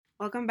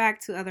Welcome back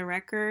to Other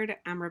Record.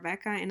 I'm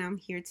Rebecca and I'm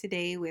here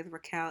today with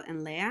Raquel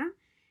and Leah.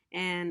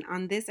 And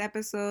on this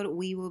episode,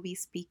 we will be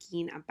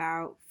speaking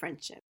about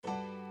friendship.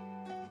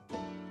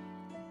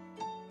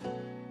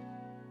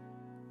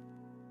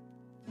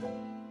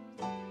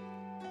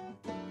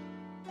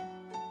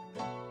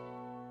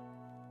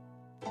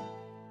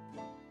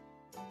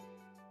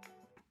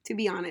 To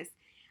be honest,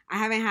 I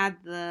haven't had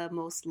the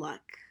most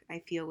luck, I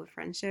feel, with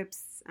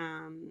friendships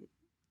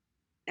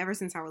ever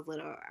since I was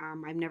little.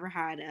 I've never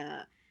had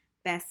a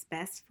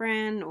best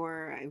friend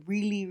or a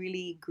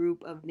really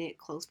group of knit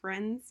close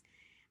friends.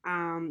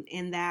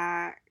 And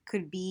that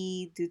could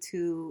be due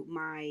to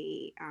my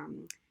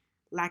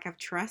lack of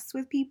trust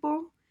with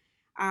people,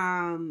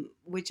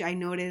 which I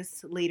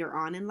noticed later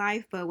on in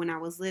life. But when I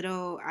was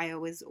little, I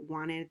always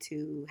wanted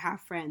to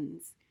have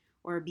friends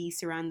or be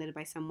surrounded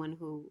by someone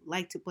who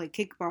liked to play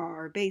kickball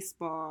or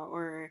baseball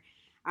or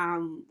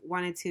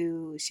wanted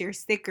to share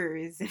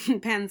stickers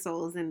and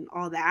pencils and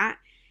all that.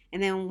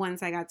 And then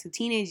once I got to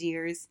teenage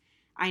years,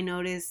 I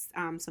noticed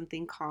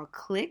something called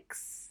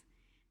cliques,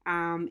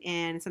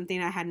 and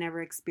something I had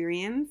never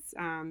experienced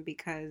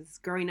because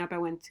growing up, I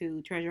went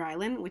to Treasure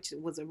Island, which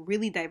was a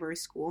really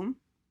diverse school.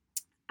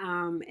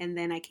 And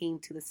then I came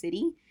to the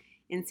city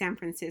in San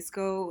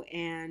Francisco,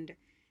 and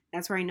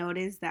that's where I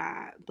noticed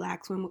that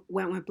blacks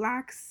went with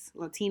blacks,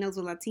 Latinos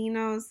with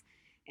Latinos,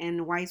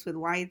 and whites with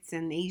whites,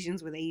 and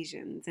Asians with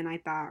Asians. And I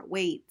thought,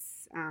 wait,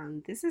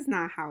 this is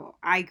not how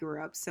I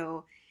grew up.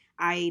 So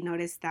I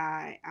noticed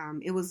that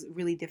it was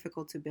really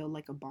difficult to build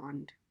like a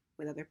bond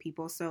with other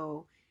people.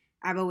 So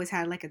I've always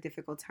had like a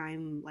difficult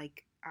time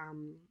like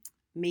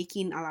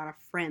making a lot of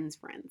friends.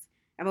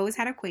 I've always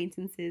had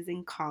acquaintances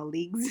and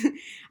colleagues,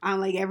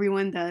 like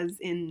everyone does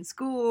in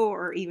school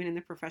or even in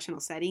the professional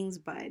settings,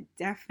 but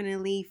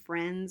definitely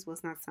friends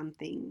was not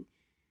something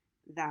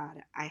that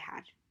I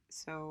had.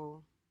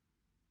 So,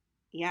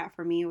 yeah,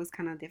 for me, it was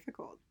kind of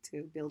difficult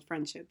to build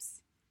friendships.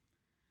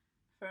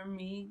 For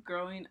me,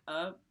 growing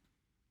up,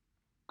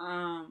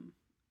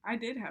 I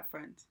did have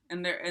friends,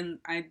 and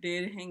I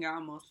did hang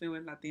out mostly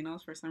with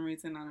Latinos for some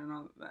reason. I don't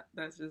know,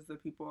 that's just the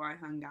people I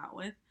hung out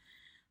with.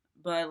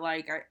 But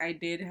like, I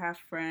did have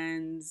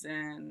friends,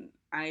 and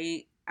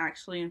I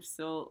actually am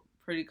still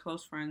pretty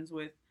close friends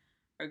with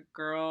a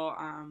girl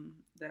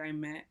that I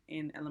met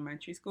in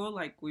elementary school.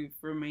 Like, we've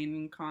remained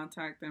in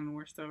contact, and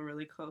we're still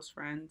really close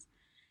friends.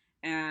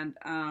 And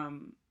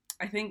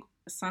I think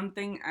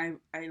something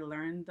I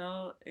learned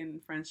though in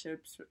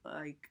friendships,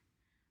 like,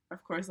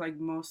 of course, like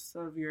most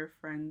of your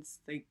friends,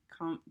 they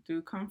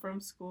come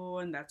from school,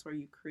 and that's where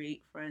you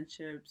create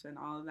friendships and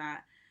all of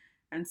that.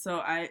 And so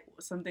I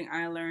something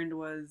I learned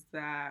was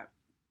that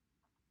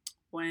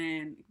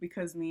when,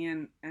 because me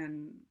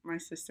and my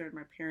sister and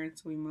my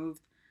parents, we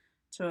moved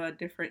to a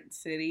different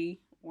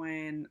city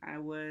when I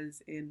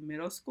was in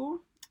middle school.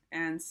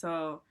 And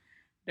so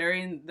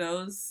during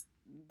those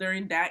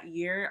during that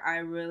year, I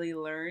really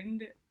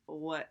learned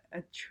what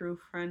a true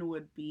friend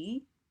would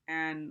be,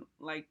 and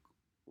like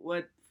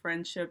what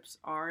friendships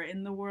are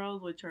in the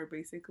world, which are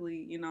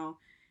basically,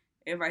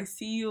 if I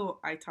see you,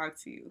 I talk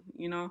to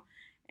you.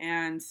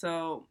 And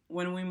so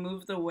when we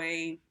moved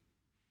away,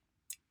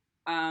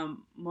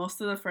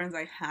 most of the friends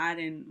I had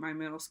in my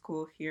middle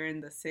school here in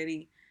the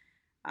city,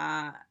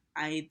 uh,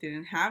 I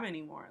didn't have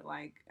anymore.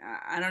 Like,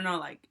 I don't know,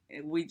 like,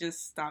 we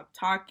just stopped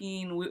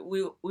talking.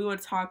 We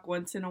would talk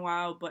once in a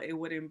while, but it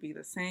wouldn't be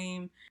the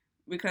same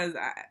because,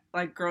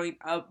 like, growing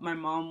up, my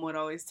mom would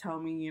always tell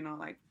me,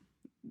 like,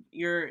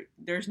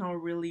 there's no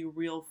really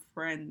real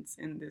friends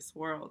in this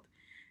world.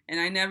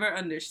 And I never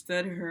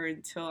understood her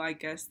until, I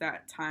guess,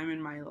 that time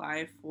in my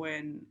life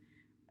when,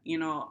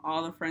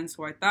 all the friends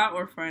who I thought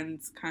were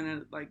friends kind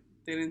of like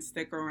didn't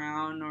stick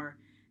around or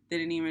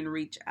didn't even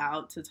reach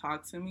out to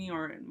talk to me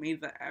or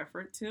made the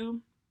effort to.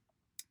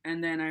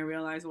 And then I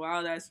realized,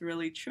 wow, that's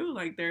really true.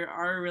 Like, there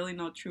are really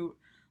no true,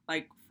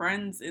 like,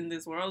 friends in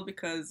this world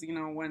because,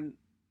 when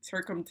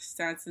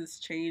circumstances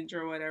change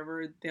or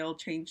whatever, they'll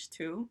change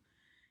too.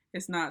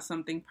 It's not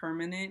something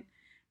permanent.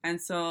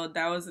 And so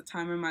that was a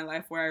time in my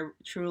life where I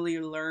truly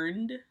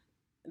learned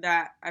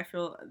that, I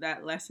feel,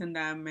 that lesson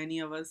that many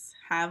of us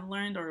have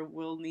learned or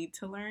will need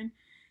to learn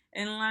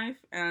in life.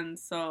 And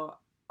so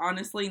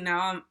honestly,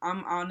 now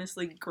I'm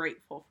honestly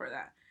grateful for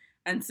that.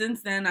 And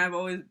since then, I've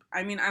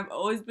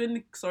always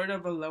been sort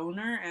of a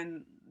loner.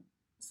 And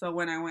so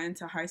when I went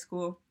into high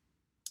school,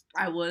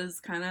 I was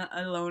kind of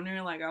a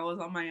loner. Like, I was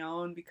on my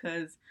own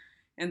because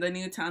in the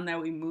new town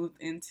that we moved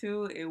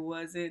into, it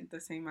wasn't the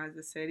same as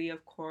the city.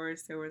 Of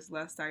course, there was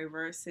less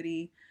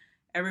diversity.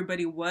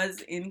 Everybody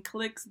was in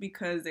cliques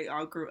because they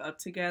all grew up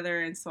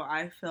together, and so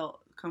I felt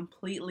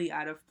completely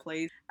out of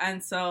place.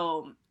 And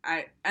so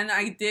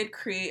I did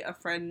create a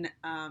friend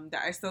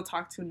that I still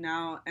talk to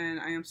now, and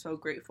I am so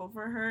grateful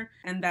for her.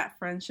 And that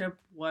friendship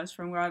was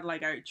from God.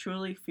 Like, I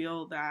truly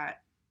feel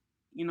that,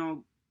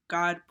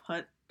 God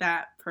put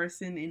that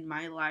person in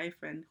my life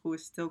and who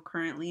is still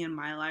currently in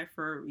my life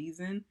for a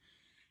reason.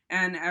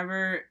 And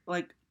ever,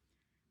 like,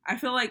 I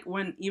feel like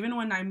when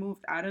I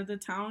moved out of the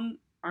town,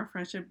 our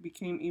friendship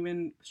became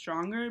even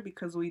stronger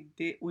because we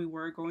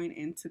were going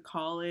into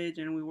college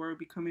and we were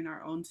becoming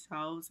our own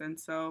selves. And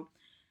so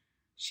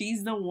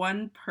she's the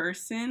one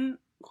person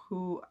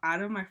who,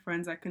 out of my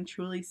friends, I can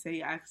truly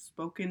say I've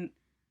spoken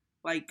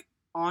like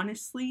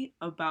honestly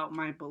about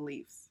my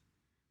beliefs.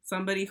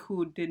 Somebody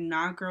who did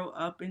not grow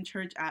up in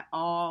church at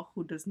all,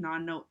 who does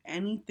not know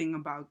anything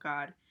about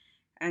God.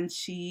 And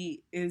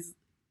she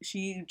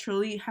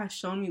truly has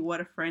shown me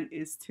what a friend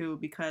is too,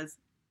 because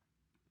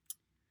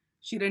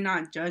she did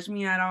not judge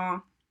me at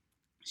all.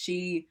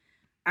 She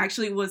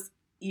actually was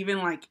even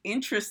like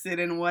interested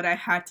in what I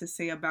had to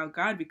say about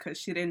God because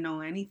she didn't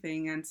know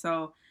anything. And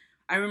so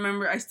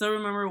I still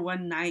remember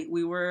one night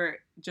we were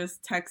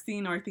just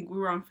texting, or I think we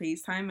were on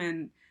FaceTime,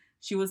 and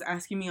she was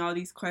asking me all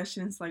these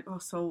questions like, oh,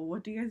 so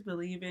what do you guys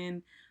believe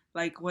in?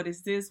 Like, what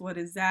is this? What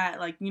is that?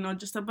 Like,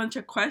 just a bunch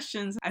of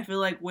questions. I feel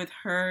like with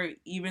her,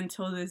 even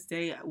till this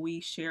day, we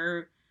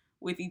share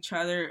with each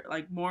other,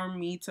 like more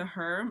me to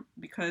her,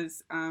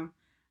 because I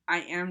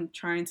am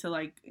trying to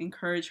like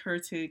encourage her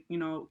to,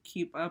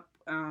 keep up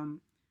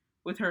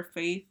with her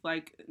faith.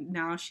 Like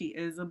now she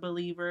is a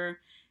believer,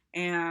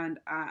 and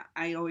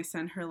I always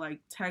send her like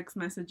text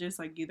messages,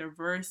 like either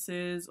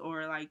verses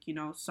or like,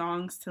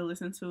 songs to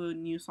listen to,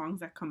 new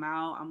songs that come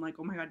out. I'm like,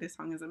 oh my God, this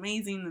song is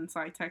amazing. And so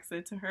I text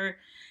it to her,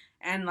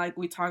 and like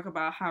we talk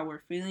about how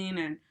we're feeling.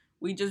 And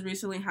we just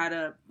recently had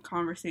a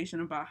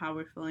conversation about how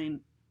we're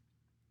feeling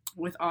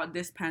with all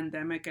this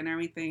pandemic and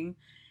everything.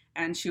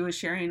 And she was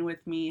sharing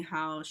with me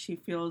how she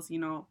feels,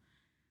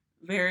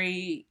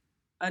 very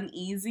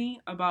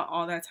uneasy about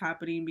all that's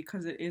happening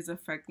because it is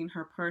affecting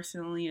her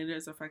personally. It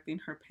is affecting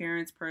her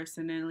parents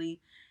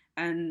personally.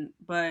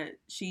 But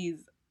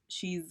she's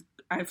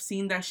I've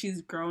seen that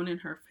she's grown in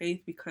her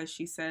faith, because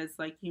she says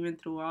like, even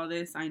through all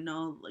this, I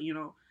know,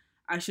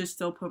 I should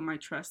still put my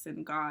trust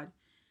in God.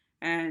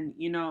 And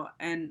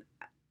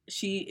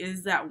she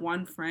is that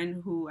one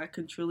friend who I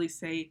can truly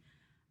say,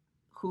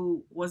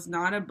 who was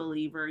not a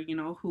believer,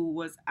 who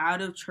was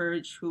out of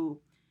church, who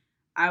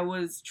I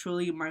was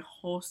truly my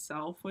whole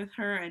self with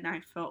her, and I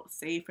felt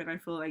safe. And I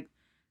feel like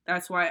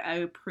that's why I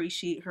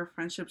appreciate her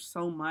friendship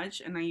so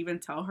much. And I even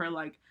tell her,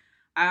 like,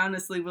 I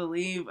honestly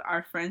believe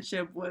our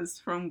friendship was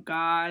from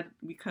God,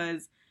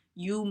 because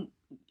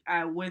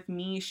with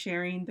me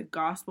sharing the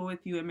gospel with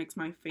you, it makes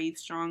my faith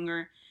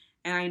stronger.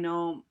 And I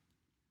know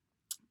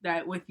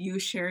that with you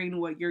sharing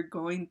what you're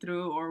going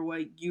through, or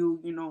what you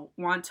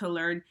want to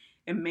learn,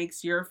 it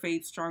makes your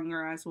faith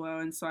stronger as well.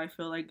 And so I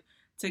feel like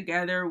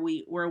together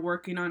we're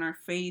working on our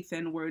faith,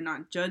 and we're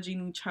not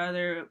judging each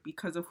other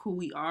because of who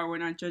we are. We're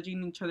not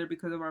judging each other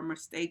because of our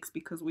mistakes,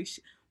 because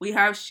we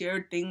have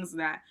shared things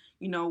that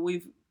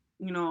we've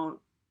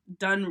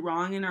done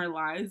wrong in our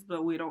lives,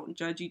 but we don't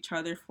judge each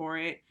other for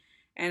it.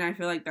 And I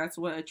feel like that's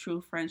what a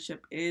true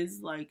friendship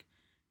is. Like,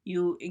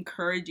 you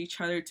encourage each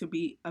other to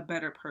be a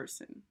better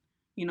person.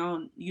 You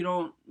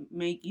don't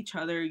make each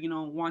other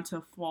want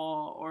to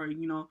fall, or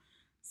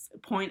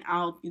point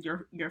out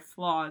your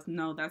flaws.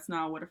 No, that's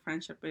not what a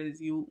friendship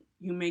is. You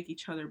make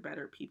each other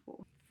better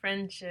people.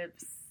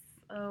 Friendships,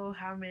 oh,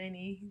 how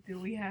many do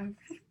we have?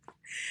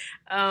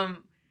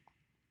 um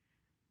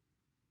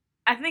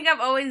I think I've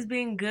always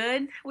been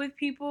good with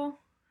people.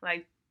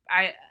 Like,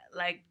 I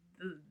like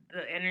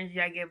the energy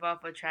I give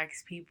off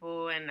attracts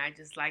people, and I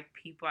just like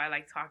people. I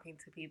like talking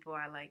to people.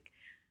 I like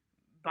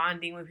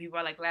bonding with people.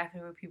 I like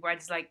laughing with people. I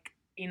just like,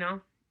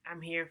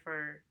 I'm here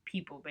for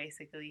people,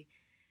 basically.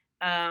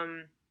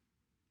 Um,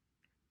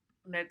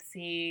 let's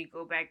see,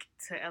 go back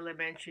to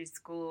elementary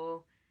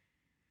school.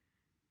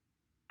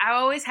 I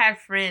always had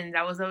friends.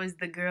 I was always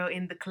the girl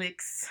in the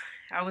cliques.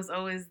 I was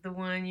always the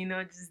one,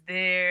 just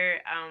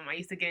there. I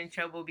used to get in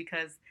trouble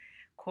because,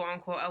 quote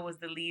unquote, I was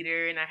the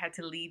leader, and I had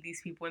to lead these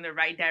people in the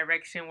right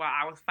direction while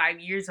I was 5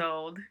 years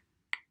old.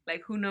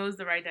 Like, who knows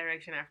the right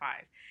direction at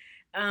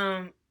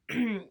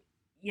 5?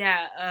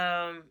 Yeah,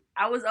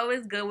 I was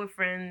always good with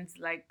friends,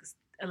 like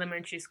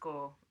elementary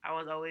school. I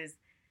was always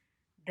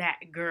that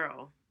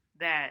girl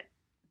that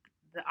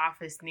the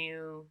office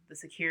knew, the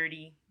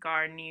security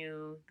guard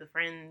knew, the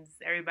friends,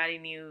 everybody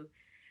knew.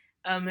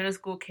 Middle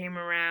school came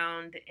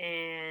around,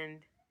 and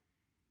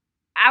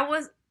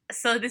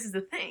so this is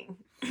the thing.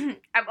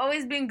 I've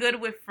always been good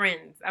with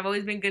friends. I've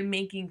always been good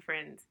making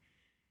friends.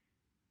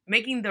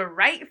 Making the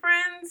right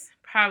friends,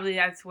 probably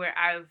that's where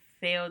I've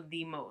failed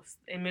the most.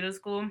 In middle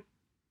school,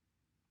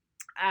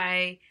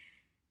 I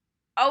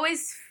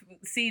always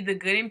see the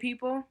good in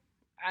people.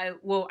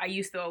 I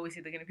used to always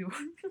see the good in people.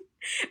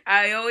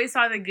 I always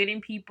saw the good in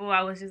people.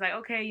 I was just like,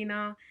 okay,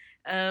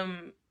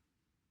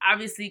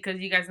 obviously,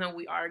 because you guys know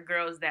we are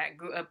girls that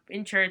grew up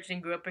in church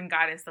and grew up in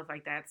God and stuff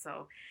like that.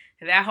 So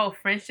that whole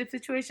friendship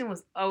situation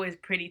was always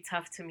pretty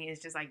tough to me.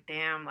 It's just like,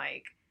 damn,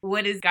 like,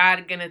 what is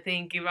God gonna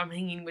think if I'm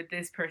hanging with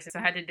this person? So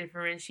I had to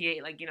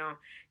differentiate, like,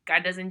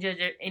 God doesn't judge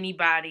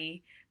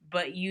anybody,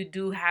 but you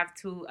do have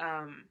to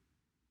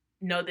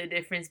know the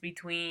difference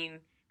between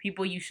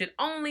people you should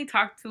only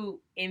talk to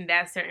in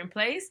that certain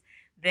place,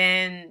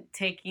 then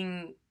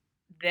taking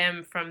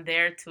them from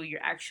there to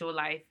your actual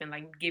life, and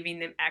like giving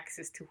them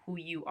access to who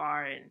you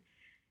are, and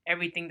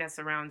everything that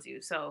surrounds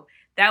you. So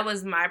that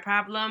was my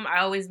problem. I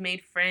always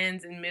made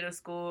friends in middle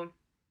school.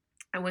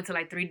 I went to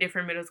like 3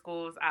 different middle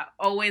schools. I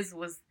always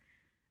was,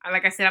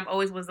 like I said, I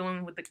always was the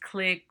one with the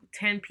clique,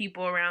 10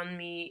 people around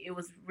me. It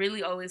was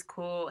really always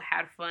cool,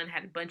 had fun,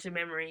 had a bunch of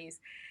memories.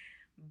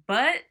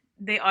 But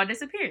they all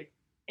disappeared.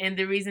 And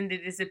the reason they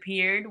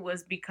disappeared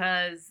was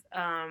because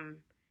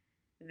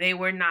they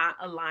were not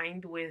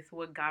aligned with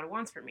what God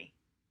wants for me.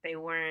 They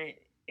weren't,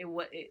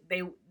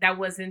 that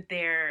wasn't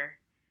their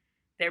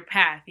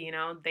path, you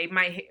know. They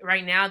might,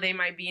 right now they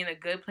might be in a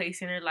good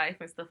place in their life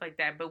and stuff like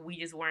that, but we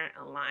just weren't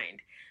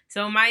aligned.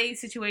 So my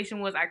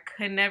situation was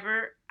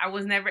I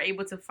was never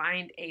able to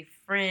find a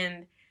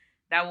friend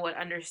that would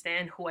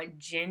understand who I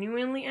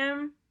genuinely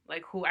am,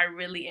 like who I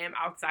really am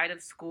outside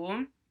of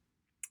school.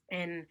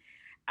 And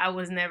I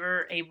was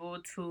never able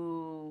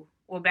to,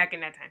 well, back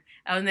in that time,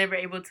 I was never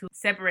able to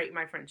separate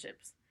my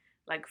friendships.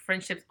 Like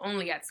friendships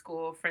only at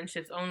school,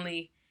 friendships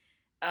only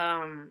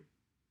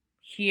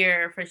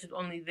here, friendships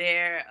only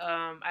there.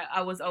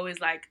 I was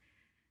always like,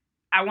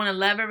 I want to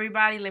love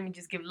everybody. Let me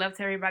just give love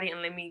to everybody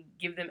and let me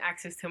give them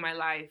access to my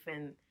life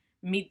and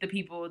meet the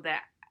people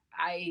that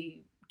I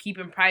keep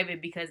in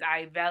private because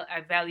I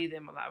value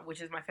them a lot,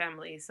 which is my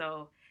family.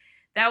 So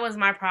that was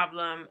my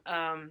problem.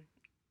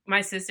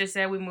 My sister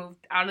said we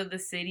moved out of the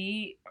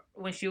city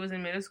when she was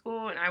in middle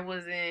school, and I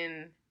was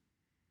in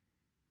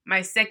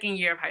my second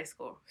year of high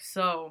school.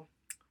 So,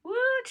 woo,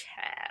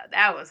 child,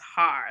 that was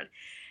hard.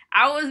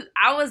 I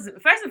was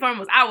first and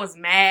foremost, I was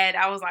mad.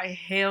 I was like,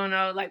 hell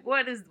no. Like,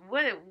 where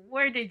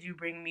did you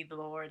bring me,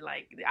 Lord?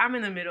 Like, I'm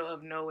in the middle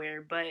of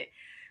nowhere. But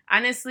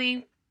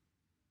honestly,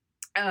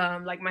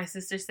 like my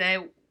sister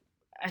said,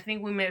 I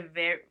think we met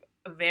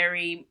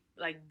very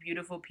like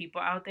beautiful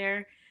people out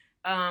there.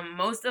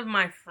 Most of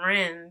my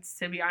friends,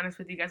 to be honest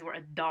with you guys, were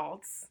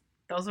adults.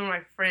 Those were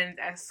my friends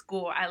at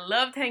school. I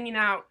loved hanging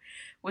out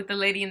with the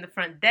lady in the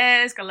front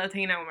desk. I loved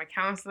hanging out with my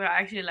counselor.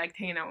 I actually liked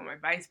hanging out with my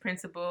vice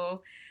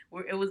principal.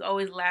 Where it was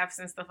always laughs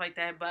and stuff like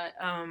that. But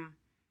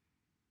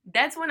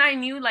that's when I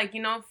knew, like,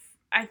 you know,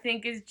 I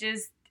think it's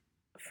just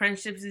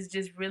friendships is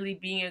just really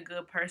being a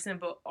good person,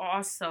 but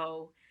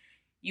also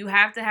you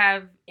have to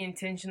have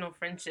intentional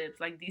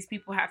friendships. Like, these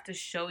people have to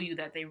show you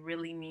that they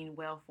really mean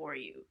well for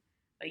you.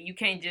 Like, you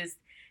can't just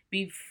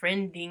be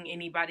friending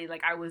anybody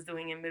like I was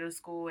doing in middle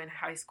school and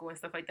high school and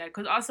stuff like that.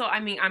 Because also, I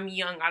mean, I'm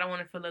young. I don't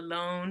want to feel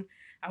alone.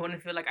 I want to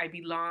feel like I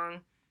belong.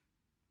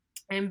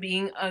 And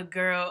being a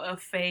girl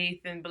of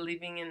faith and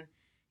believing in,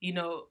 you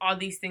know, all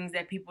these things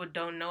that people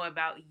don't know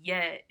about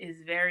yet is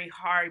very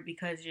hard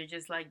because you're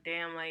just like,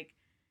 damn, like,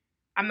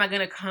 I'm not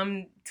going to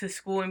come to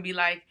school and be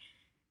like,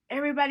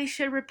 everybody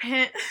should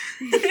repent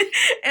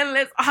and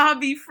let's all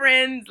be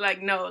friends.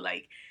 Like, no,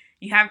 like,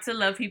 you have to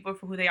love people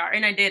for who they are.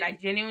 And I did.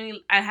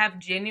 I have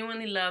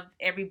genuinely loved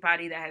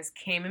everybody that has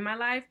came in my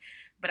life,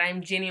 but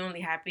I'm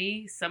genuinely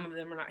happy some of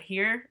them are not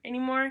here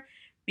anymore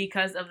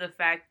because of the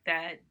fact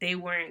that they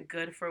weren't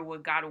good for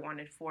what God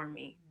wanted for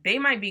me. They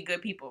might be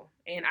good people,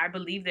 and I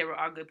believe they were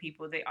all good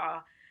people. They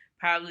all,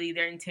 probably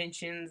their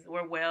intentions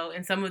were well,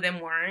 and some of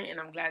them weren't, and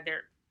I'm glad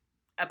they're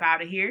up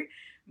out of here.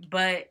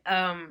 But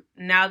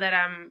now that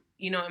I'm,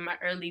 you know, in my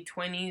early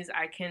 20s,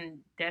 I can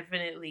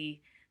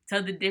definitely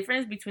tell the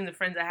difference between the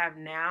friends I have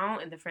now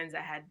and the friends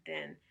I had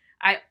then.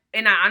 I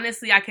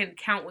honestly, I can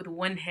count with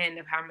one hand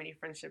of how many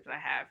friendships I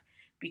have,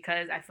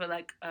 because I feel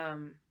like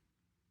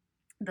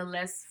the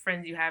less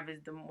friends you have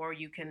is the more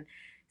you can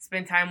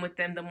spend time with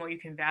them, the more you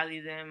can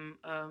value them.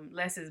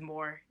 Less is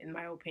more, in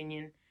my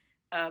opinion.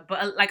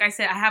 But like I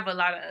said, I have a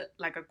lot of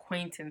like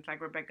acquaintance,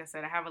 like Rebecca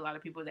said, I have a lot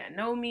of people that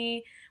know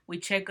me. We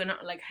check on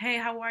like, hey,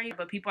 how are you?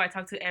 But people I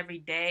talk to every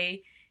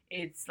day,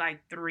 it's like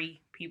 3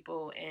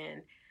 people.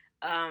 And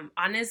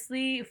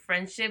honestly,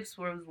 friendships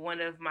was one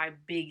of my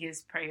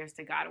biggest prayers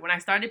to God. When I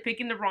started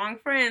picking the wrong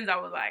friends, I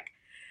was like,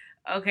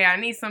 okay, I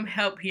need some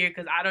help here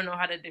because I don't know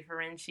how to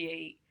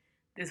differentiate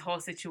this whole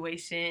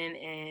situation.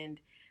 And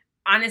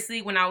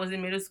honestly, when I was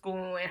in middle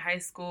school and high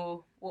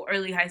school, well,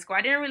 early high school,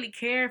 I didn't really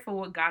care for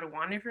what God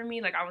wanted for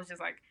me. Like, I was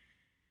just like,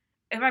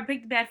 if I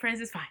pick bad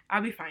friends, it's fine.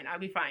 I'll be fine. I'll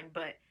be fine.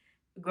 But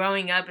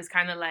growing up is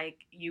kind of like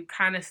you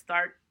kind of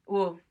start,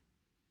 well,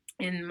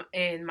 in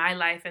my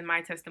life and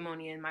my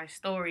testimony and my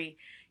story,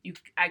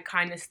 I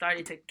kind of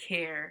started to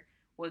care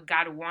what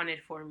God wanted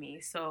for me.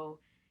 So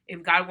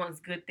if God wants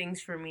good things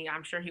for me,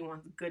 I'm sure he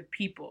wants good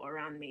people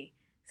around me.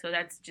 So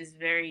that's just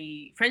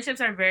friendships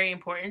are very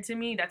important to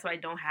me. That's why I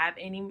don't have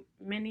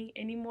many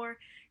anymore.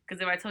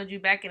 Because if I told you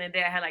back in the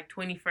day, I had like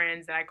 20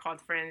 friends that I called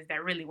friends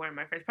that really weren't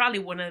my friends. Probably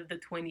one of the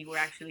 20 were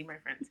actually my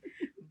friends.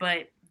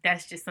 But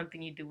that's just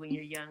something you do when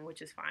you're young,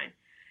 which is fine.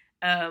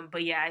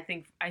 But yeah, I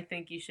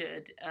think you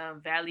should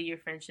value your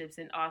friendships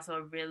and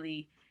also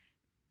really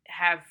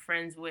have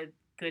friends with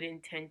good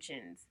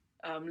intentions.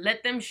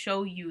 Let them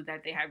show you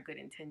that they have good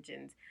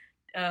intentions.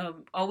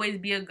 Always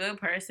be a good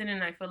person,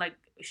 and I feel like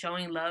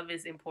showing love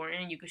is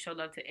important. You can show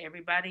love to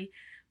everybody,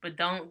 but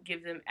don't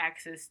give them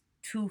access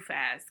too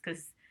fast,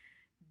 because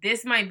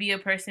this might be a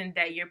person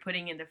that you're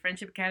putting in the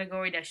friendship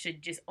category that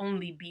should just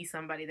only be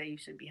somebody that you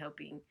should be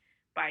helping.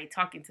 by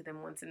talking to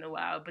them once in a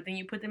while. But then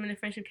you put them in the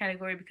friendship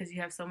category because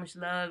you have so much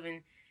love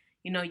and,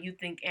 you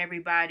think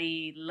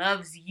everybody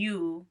loves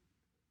you,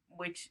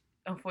 which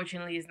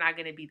unfortunately is not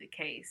going to be the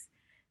case.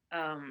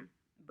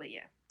 But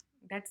yeah,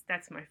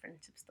 that's my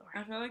friendship story.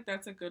 I feel like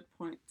that's a good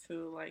point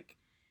too. Like,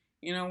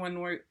 when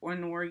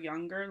we're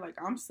younger, like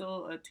I'm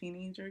still a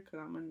teenager because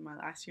I'm in my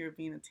last year of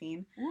being a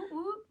teen.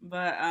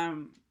 But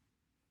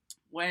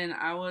when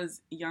I was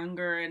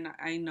younger, and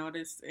I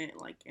noticed it,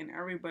 like in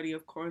everybody,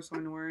 of course,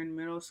 when we're in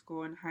middle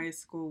school and high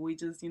school, we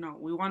just,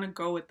 we want to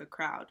go with the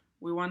crowd.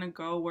 We want to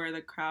go where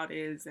the crowd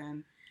is,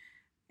 and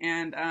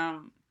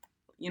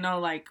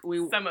like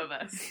some of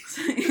us,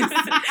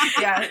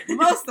 yeah,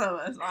 most of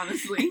us,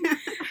 honestly,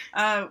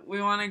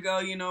 we want to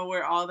go,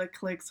 where all the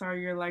cliques are.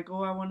 You're like,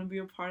 oh, I want to be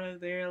a part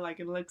of there. Like,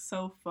 it looks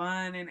so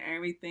fun and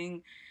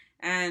everything,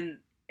 and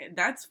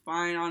that's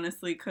fine,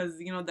 honestly, because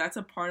that's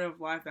a part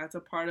of life. That's a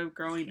part of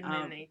growing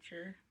up.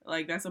 Nature.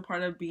 Like, that's a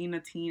part of being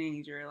a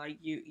teenager. Like,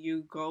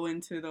 you go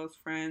into those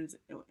friends,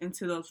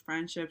 into those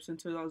friendships,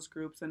 into those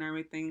groups and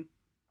everything.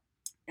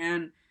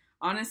 And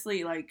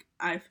honestly, like,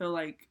 I feel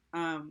like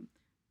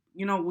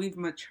we've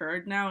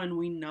matured now, and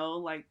we know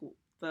like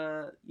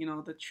the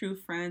the true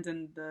friends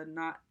and the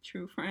not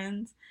true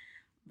friends.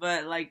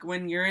 But like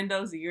when you're in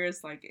those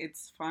years, like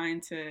it's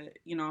fine to,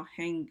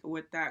 hang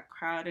with that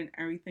crowd and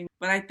everything.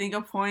 But I think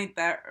a point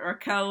that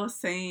Raquel was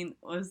saying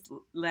was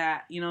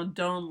that,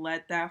 don't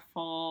let that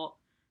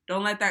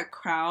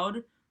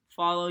crowd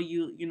follow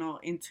you,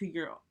 into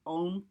your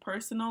own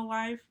personal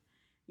life.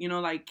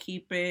 Like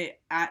keep it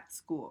at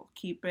school,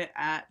 keep it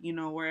at,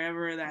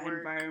 wherever that work.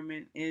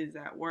 Environment is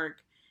at work.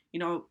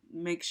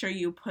 Make sure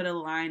you put a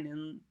line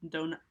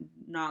and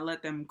not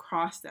let them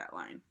cross that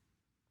line.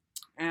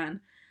 And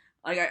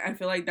like, I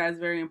feel like that's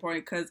very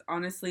important because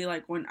honestly,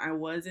 like when I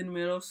was in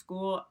middle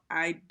school,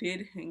 I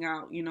did hang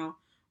out,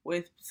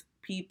 with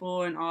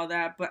people and all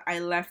that, but I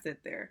left it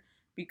there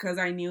because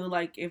I knew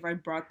like if I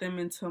brought them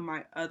into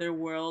my other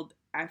world,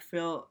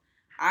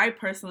 I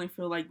personally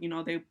feel like,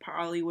 they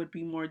probably would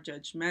be more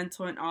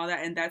judgmental and all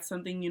that. And that's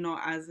something,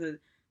 as a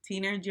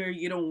teenager,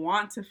 you don't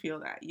want to feel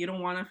that. You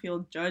don't want to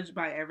feel judged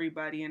by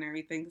everybody and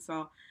everything.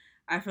 So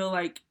I feel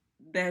like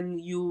then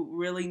you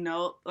really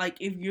know, like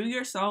if you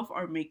yourself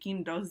are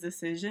making those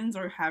decisions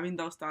or having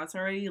those thoughts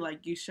already,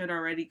 like you should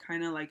already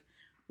kind of like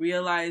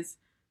realize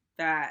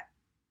that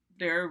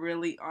there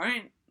really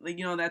aren't, like,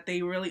 that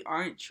they really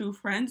aren't true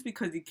friends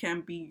because you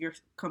can't be your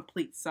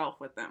complete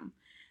self with them.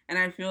 And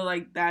I feel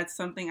like that's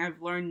something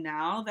I've learned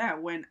now,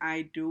 that when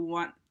I do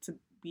want to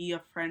be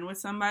a friend with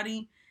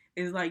somebody,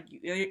 is like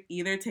you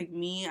either take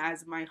me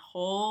as my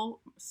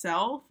whole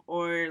self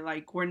or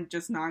like we're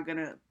just not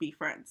gonna be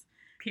friends.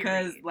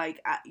 Because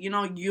like you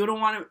don't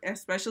want to,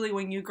 especially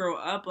when you grow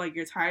up, like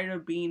you're tired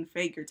of being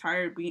fake, you're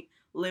tired of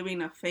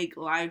living a fake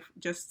life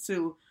just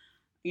to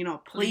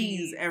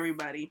please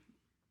everybody.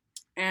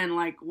 And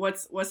like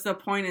what's the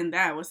point in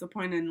that? What's the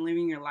point in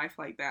living your life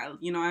like that?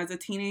 As a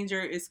teenager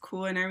it's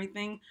cool and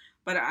everything,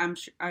 but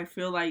I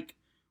feel like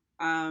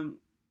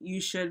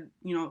you should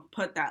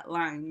put that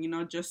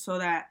line, just so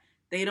that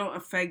they don't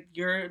affect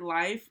your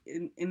life,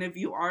 and if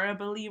you are a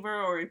believer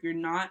or if you're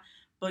not.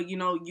 But,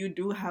 you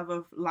do have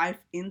a life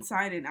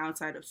inside and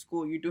outside of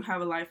school. You do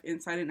have a life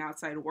inside and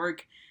outside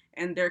work.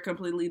 And they're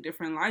completely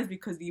different lives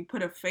because you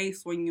put a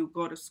face when you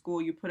go to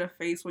school. You put a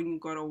face when you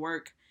go to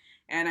work.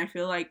 And I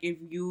feel like if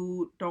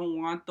you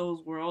don't want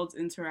those worlds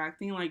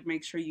interacting, like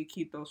make sure you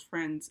keep those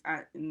friends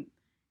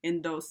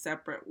in those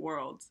separate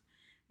worlds.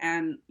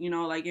 And,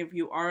 like if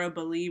you are a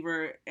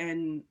believer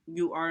and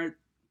you are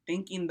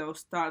thinking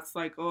those thoughts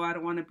like, oh, I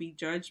don't want to be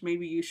judged,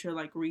 maybe you should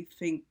like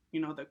rethink,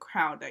 the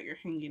crowd that you're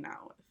hanging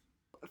out with.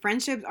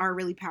 Friendships are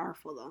really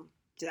powerful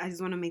though. I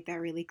just want to make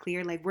that really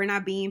clear. Like we're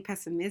not being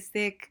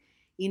pessimistic,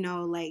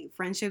 like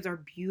friendships are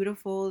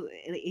beautiful.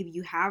 If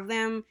you have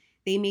them,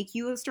 they make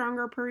you a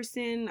stronger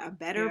person, a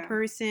better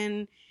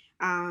person.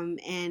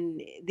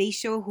 And they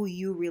show who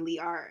you really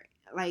are.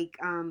 Like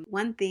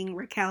one thing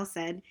Raquel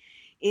said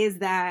is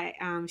that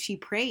she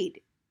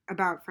prayed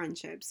about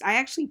friendships. I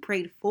actually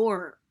prayed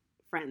for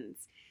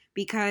friends.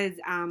 Because,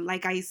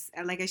 like I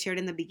shared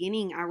in the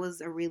beginning, I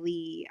was a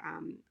really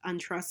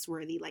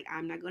untrustworthy. Like,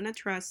 I'm not going to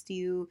trust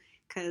you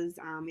because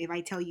if I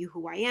tell you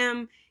who I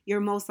am, you're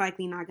most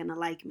likely not going to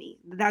like me.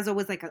 That's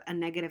always like a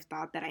negative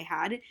thought that I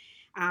had,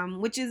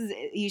 which is,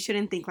 you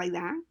shouldn't think like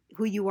that.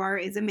 Who you are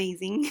is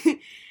amazing.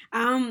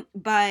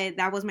 But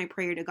that was my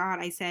prayer to God.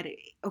 I said,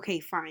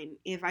 okay, fine.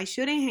 If I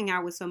shouldn't hang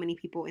out with so many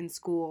people in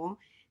school,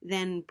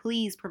 then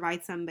please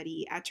provide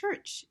somebody at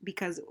church,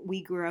 because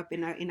we grew up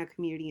in a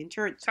community in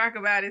church. Talk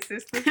about it,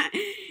 sister.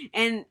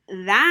 And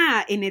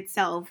that in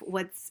itself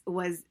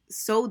was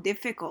so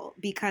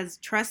difficult, because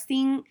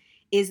trusting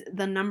is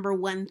the number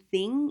one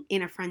thing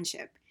in a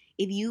friendship.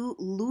 If you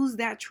lose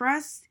that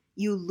trust,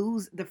 you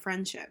lose the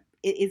friendship.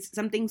 It's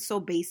something so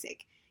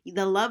basic.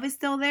 The love is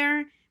still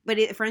there, but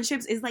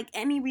friendships is like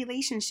any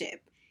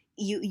relationship.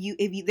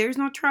 If there's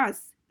no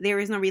trust, there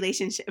is no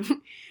relationship.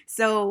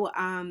 So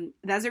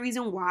that's the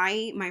reason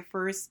why my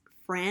first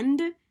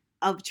friend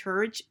of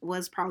church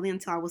was probably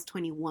until I was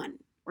 21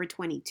 or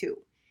 22.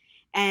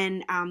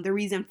 And the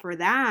reason for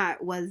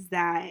that was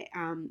that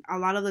a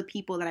lot of the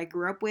people that I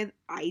grew up with,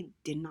 I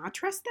did not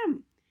trust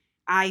them.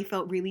 I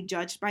felt really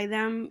judged by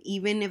them,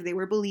 even if they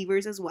were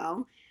believers as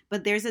well.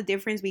 But there's a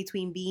difference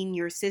between being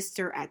your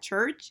sister at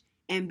church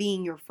and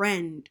being your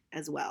friend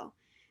as well.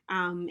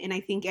 And I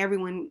think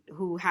everyone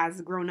who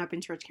has grown up in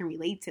church can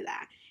relate to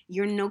that.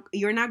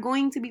 You're not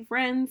going to be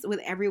friends with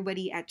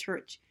everybody at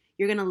church.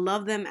 You're going to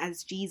love them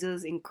as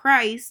Jesus in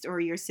Christ, or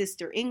your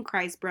sister in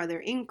Christ, brother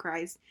in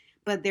Christ.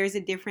 But there's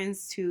a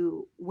difference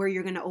to where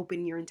you're going to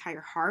open your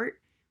entire heart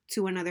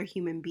to another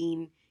human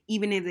being,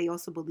 even if they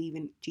also believe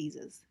in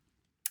Jesus.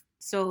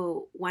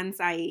 So once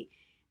I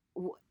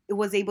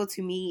was able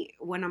to meet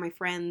one of my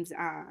friends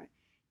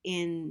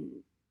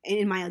in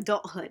my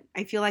adulthood,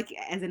 I feel like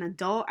as an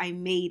adult, I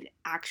made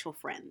actual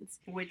friends.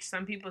 Which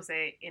some people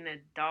say in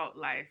adult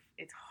life,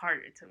 it's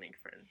harder to make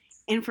friends.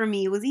 And for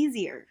me, it was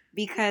easier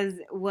because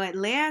what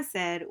Leah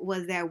said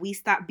was that we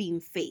stopped being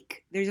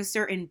fake. There's a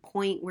certain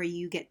point where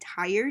you get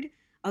tired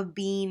of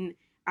being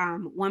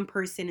one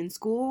person in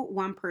school,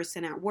 one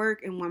person at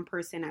work, and one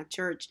person at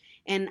church.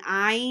 And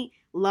I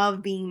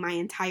love being my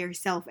entire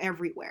self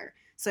everywhere.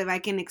 So if I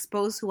can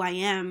expose who I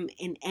am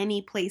in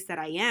any place that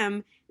I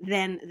am,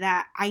 then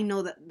that I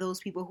know that those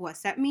people who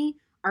accept me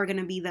are going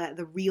to be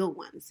the real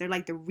ones. They're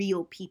like the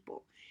real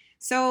people.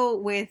 So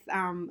with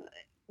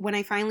when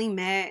I finally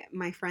met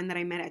my friend that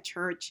I met at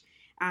church,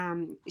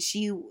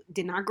 she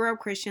did not grow up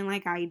Christian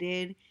like I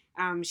did.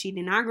 She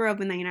did not grow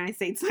up in the United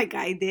States like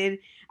I did.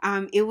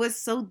 It was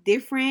so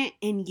different,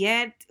 and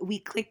yet we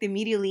clicked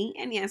immediately.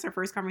 And yes, our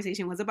first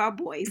conversation was about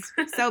boys.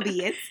 So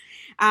be it.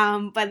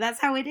 But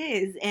that's how it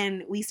is.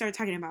 And we started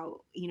talking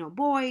about,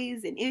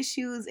 boys and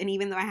issues. And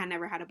even though I had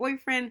never had a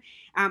boyfriend,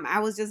 I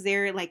was just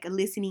there like a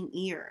listening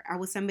ear. I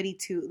was somebody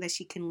that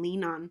she can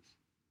lean on.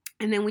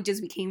 And then we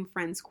just became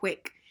friends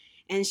quick.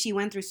 And she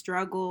went through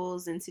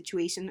struggles and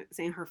situations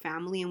in her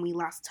family, and we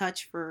lost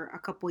touch for a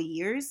couple of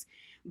years.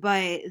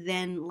 But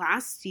then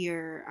last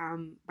year,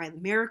 by the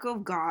miracle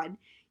of God,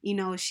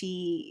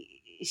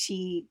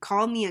 she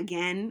called me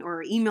again,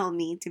 or emailed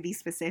me to be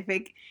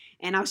specific.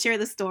 And I'll share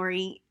the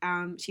story.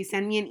 She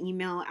sent me an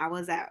email. I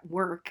was at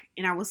work,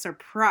 and I was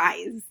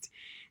surprised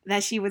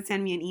that she would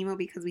send me an email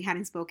because we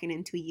hadn't spoken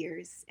in 2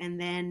 years. And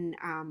then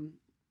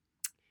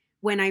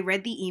when I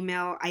read the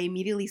email, I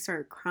immediately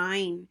started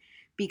crying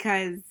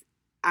because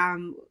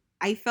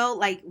I felt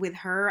like with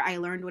her, I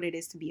learned what it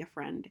is to be a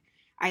friend.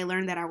 I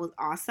learned that I was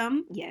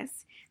awesome,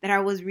 yes. That I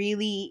was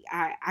really,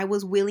 I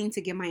was willing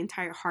to give my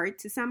entire heart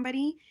to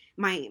somebody.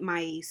 My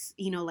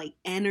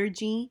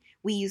energy.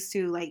 We used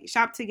to like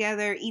shop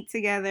together, eat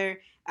together,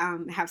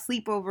 have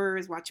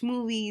sleepovers, watch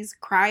movies,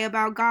 cry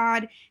about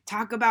God,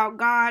 talk about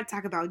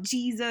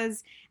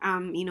Jesus,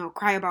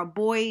 cry about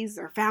boys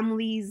or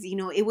families.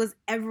 It was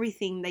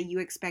everything that you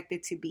expect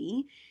it to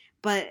be.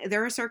 But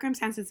there are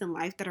circumstances in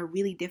life that are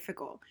really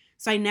difficult.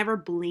 So I never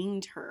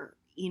blamed her,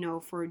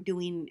 for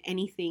doing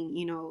anything,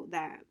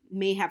 that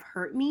may have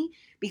hurt me,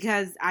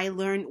 because I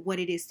learned what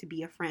it is to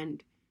be a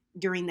friend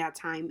during that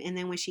time. And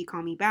then when she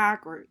called me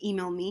back or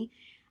emailed me,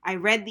 I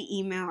read the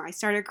email. I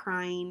started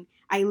crying.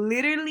 I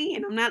literally,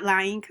 and I'm not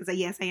lying because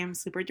yes, I am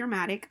super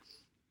dramatic.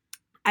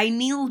 I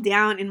kneeled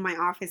down in my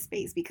office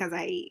space because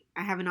I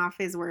have an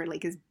office where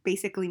like it's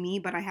basically me,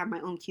 but I have my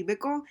own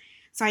cubicle.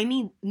 So I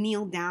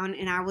kneeled down,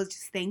 and I was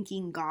just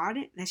thanking God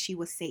that she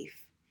was safe,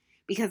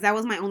 because that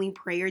was my only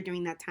prayer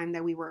during that time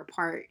that we were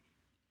apart.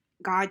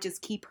 God,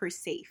 just keep her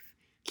safe,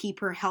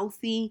 keep her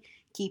healthy,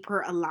 keep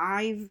her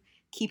alive,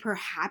 keep her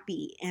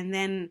happy. And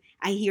then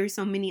I hear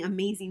so many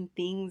amazing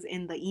things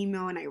in the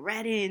email, and I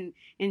read it,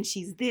 and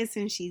she's this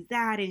and she's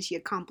that, and she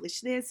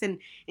accomplished this, and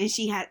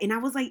I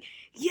was like,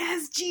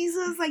 yes,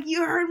 Jesus, like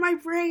you heard my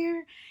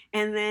prayer.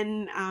 And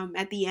then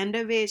at the end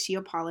of it, she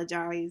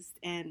apologized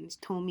and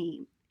told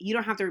me, you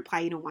don't have to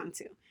reply, you don't want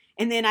to.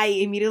 And then I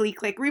immediately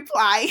click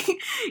reply.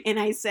 And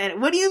I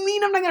said, what do you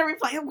mean I'm not going to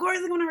reply? Of course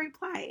I'm going to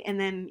reply. And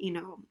then,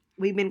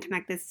 we've been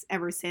connected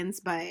ever since.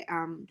 But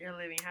you're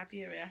living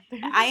happy ever after.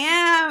 I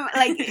am.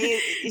 Like,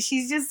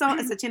 she's just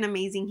such an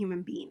amazing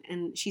human being.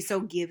 And she's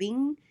so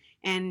giving.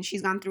 And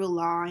she's gone through a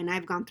lot. And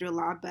I've gone through a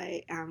lot.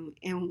 But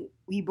and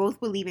we both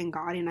believe in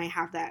God. And I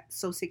have that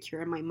so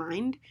secure in my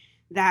mind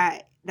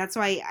that's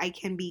why I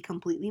can be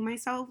completely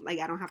myself. Like,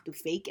 I don't have to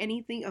fake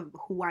anything of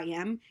who I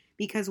am,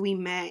 because we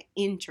met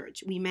in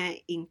church. We met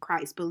in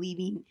Christ,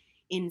 believing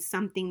in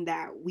something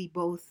that we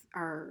both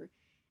are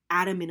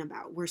adamant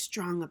about, we're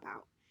strong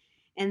about.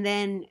 And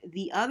then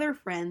the other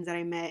friends that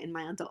I met in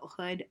my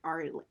adulthood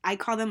I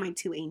call them my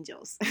two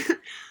angels,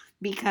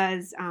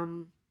 because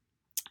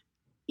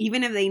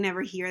even if they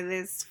never hear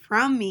this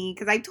from me,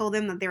 because I told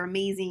them that they're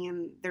amazing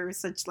and they're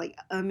such like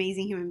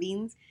amazing human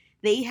beings,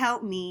 they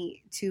helped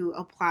me to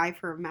apply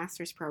for a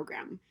master's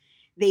program.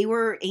 they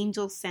were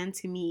angels sent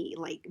to me,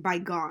 like, by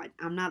God.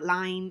 I'm not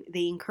lying.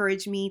 They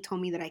encouraged me,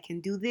 told me that I can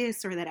do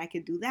this or that I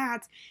could do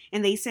that.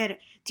 And they said,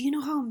 do you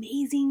know how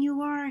amazing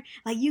you are?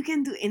 Like, you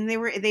can do, and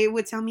they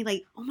would tell me,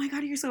 like, oh my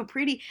God, you're so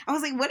pretty. I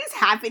was like, what is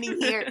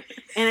happening here?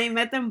 And I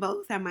met them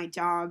both at my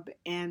job.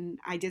 And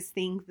I just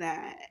think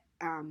that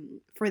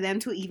for them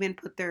to even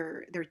put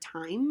their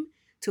time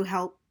to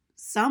help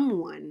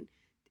someone,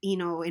 you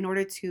know, in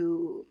order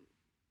to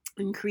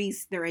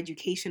increase their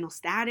educational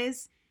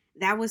status,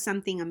 that was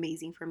something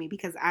amazing for me,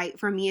 because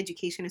for me,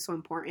 education is so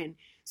important.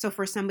 So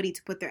for somebody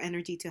to put their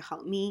energy to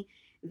help me,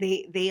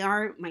 they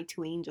are my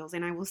two angels,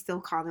 and I will still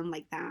call them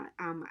like that.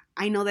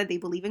 I know that they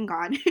believe in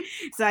God,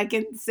 so I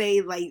can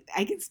say, like,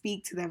 I can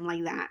speak to them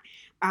like that.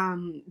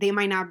 They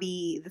might not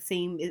be the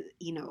same,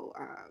 you know,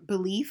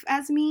 belief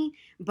as me,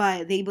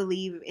 but they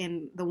believe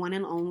in the one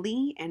and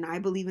only, and I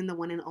believe in the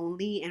one and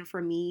only. And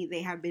for me,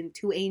 they have been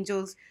two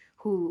angels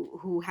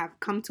who have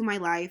come to my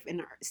life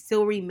and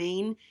still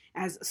remain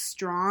as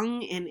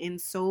strong and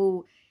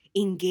so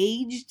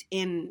engaged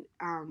in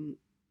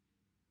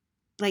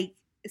like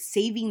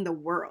saving the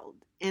world.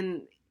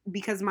 And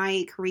because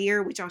my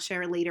career, which I'll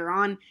share later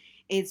on,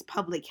 is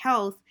public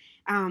health,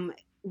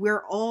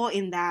 we're all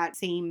in that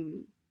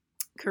same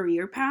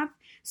career path.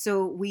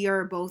 So we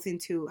are both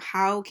into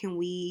how can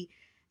we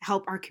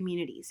help our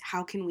communities?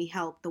 How can we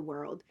help the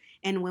world?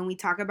 And when we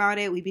talk about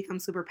it, we become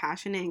super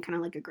passionate and kind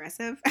of like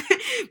aggressive.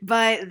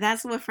 But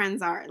that's what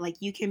friends are. Like,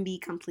 you can be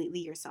completely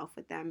yourself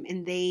with them.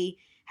 And they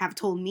have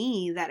told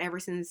me that ever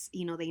since,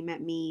 you know, they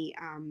met me,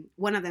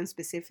 one of them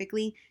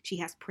specifically, she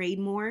has prayed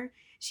more.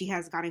 She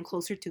has gotten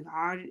closer to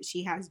God.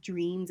 She has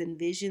dreams and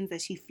visions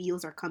that she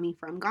feels are coming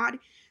from God.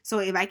 So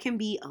if I can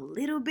be a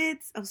little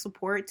bit of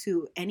support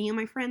to any of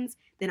my friends,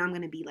 then I'm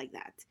going to be like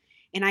that.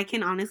 And I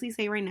can honestly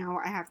say right now,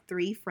 I have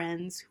 3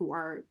 friends who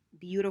are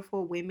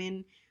beautiful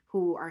women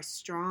who are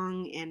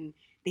strong, and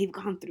they've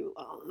gone through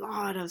a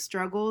lot of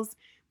struggles.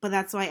 But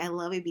that's why I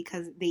love it,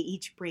 because they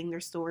each bring their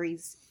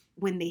stories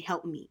when they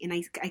help me. And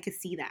I could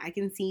see that. I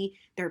can see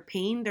their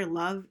pain, their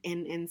love,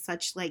 and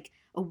such like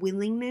a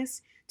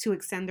willingness to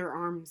extend their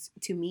arms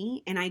to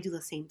me. And I do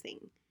the same thing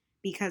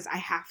because I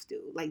have to.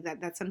 Like,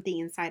 that's something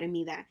inside of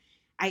me that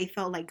I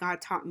felt like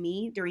God taught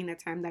me during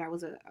that time that I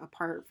was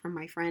apart from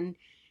my friend,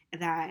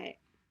 that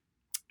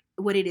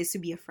what it is to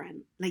be a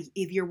friend. Like,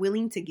 if you're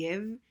willing to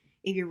give,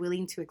 if you're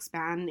willing to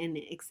expand and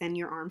extend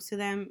your arms to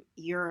them,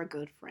 you're a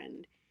good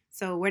friend.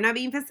 So we're not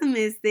being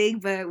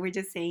pessimistic, but we're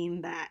just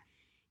saying that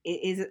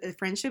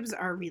friendships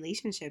are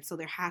relationships. So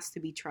there has to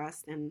be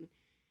trust. And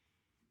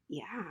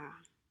yeah.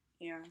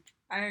 Yeah,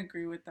 I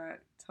agree with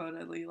that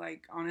totally.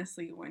 Like,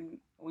 honestly,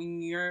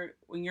 when you're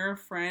a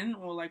friend,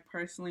 or like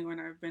personally, when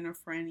I've been a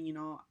friend, you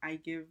know, I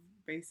give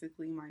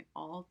basically my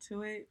all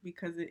to it,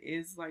 because it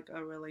is like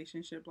a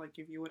relationship. Like,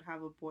 if you would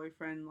have a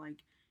boyfriend, like,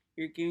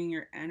 you're giving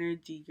your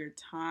energy, your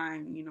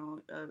time, you know,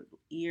 a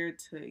ear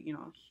to, you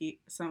know,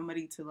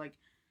 somebody to like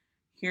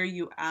hear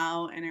you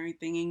out and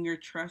everything, and you're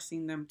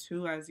trusting them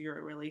too as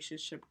your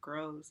relationship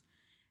grows.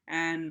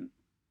 And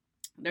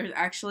there's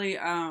actually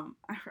I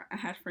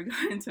had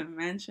forgotten to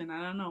mention,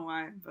 I don't know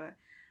why, but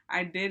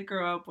I did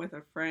grow up with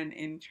a friend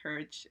in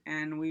church,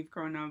 and we've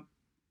grown up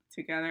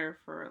together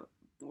for,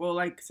 well,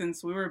 like,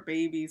 since we were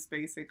babies.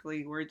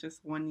 Basically, we're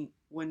just one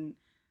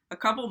a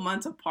couple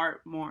months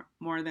apart,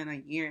 more than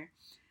a year.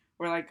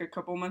 We're like a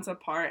couple months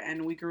apart,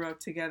 and we grew up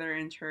together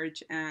in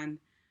church. And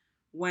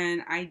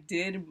when I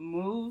did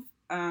move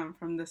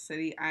from the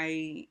city,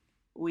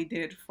 we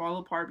did fall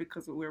apart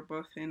because we were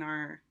both in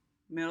our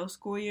middle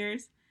school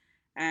years.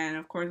 And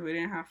of course, we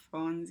didn't have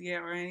phones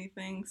yet or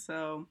anything,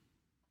 so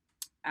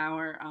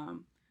our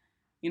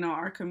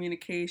our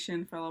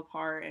communication fell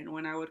apart. And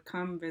when I would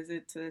come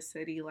visit to the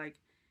city, like,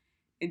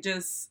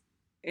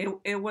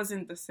 it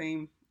wasn't the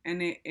same,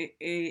 and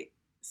it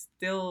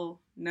still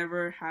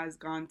never has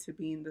gone to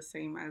being the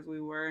same as we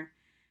were.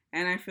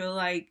 And I feel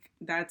like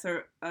that's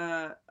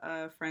a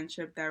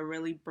friendship that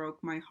really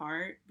broke my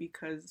heart,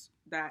 because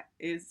that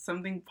is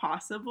something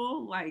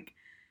possible. Like,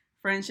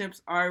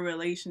 friendships are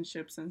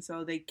relationships, and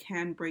so they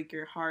can break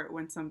your heart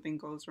when something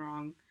goes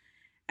wrong.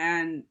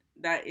 And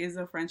that is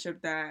a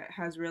friendship that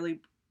has really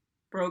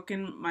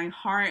broken my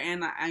heart,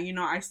 and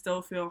I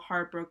still feel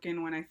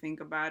heartbroken when I think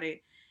about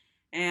it.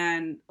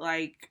 And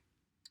like,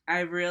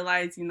 I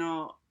realized,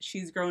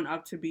 she's grown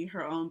up to be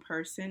her own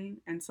person,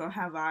 and so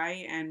have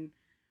I. And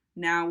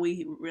now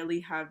we really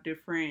have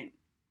different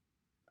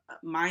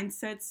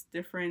mindsets,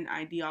 different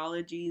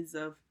ideologies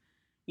of,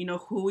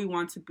 who we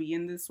want to be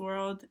in this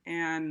world.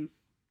 And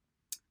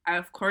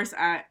of course,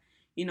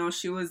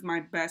 she was my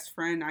best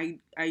friend.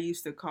 I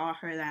used to call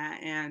her that.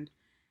 And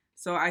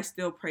so I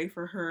still pray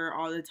for her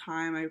all the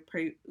time. I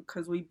pray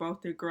because we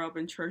both did grow up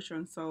in church,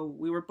 and so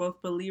we were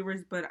both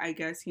believers. But I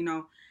guess,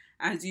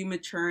 as you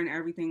mature and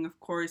everything, of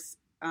course,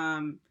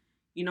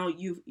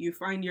 you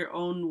find your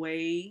own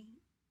way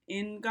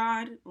in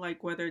God,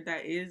 like whether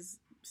that is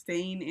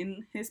staying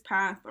in his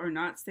path or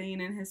not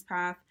staying in his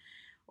path,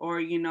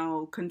 or,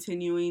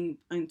 continuing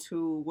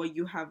into what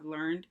you have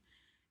learned.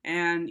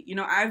 And,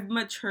 I've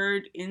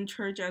matured in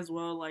church as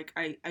well. Like,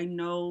 I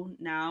know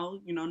now,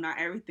 not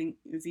everything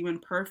is even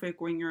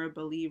perfect when you're a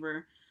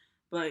believer.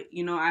 But,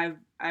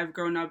 I've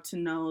grown up to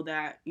know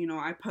that,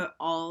 I put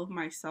all of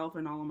myself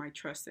and all of my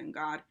trust in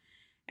God.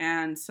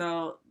 And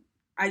so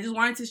I just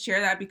wanted to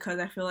share that because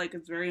I feel like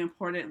it's very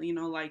important,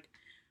 like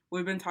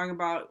we've been talking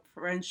about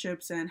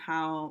friendships and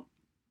how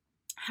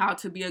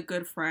to be a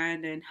good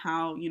friend and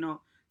how,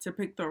 to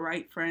pick the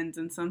right friends.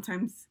 And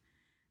sometimes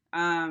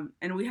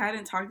and we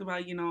hadn't talked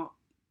about,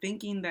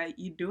 thinking that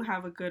you do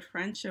have a good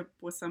friendship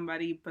with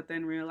somebody, but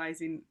then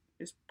realizing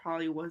this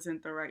probably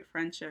wasn't the right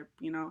friendship,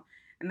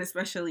 and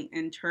especially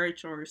in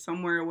church or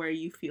somewhere where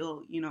you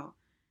feel,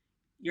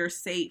 you're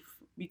safe.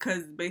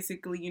 Because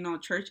basically,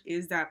 church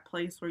is that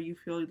place where you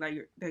feel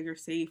like that you're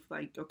safe.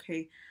 Like,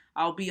 okay,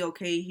 I'll be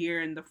okay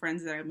here, and the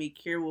friends that I make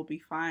here will be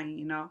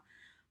fine,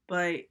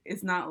 But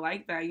it's not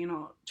like that,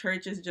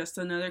 Church is just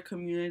another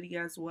community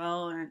as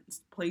well, and it's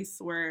a place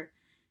where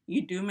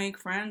you do make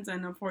friends,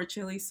 and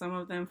unfortunately, some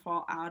of them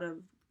fall out of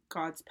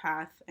God's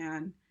path.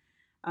 And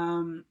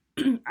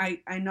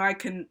I know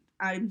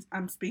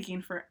I'm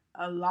speaking for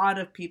a lot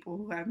of people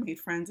who have made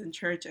friends in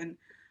church, and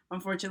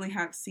unfortunately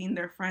have seen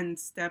their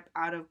friends step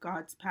out of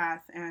God's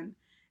path. And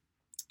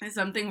it's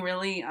something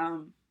really,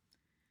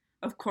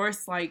 of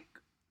course, like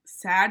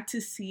sad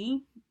to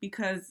see,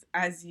 because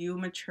as you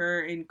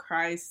mature in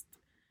Christ,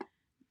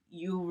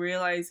 you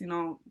realize,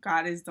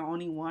 God is the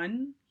only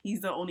one.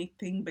 He's the only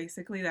thing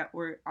basically that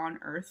we're on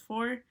earth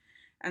for.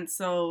 And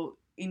so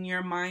in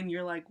your mind,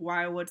 you're like,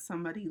 why would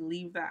somebody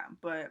leave that?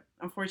 But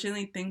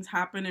unfortunately, things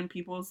happen in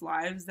people's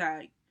lives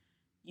that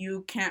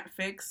you can't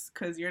fix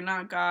because you're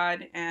not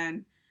God,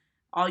 and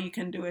all you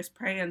can do is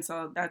pray. And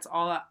so that's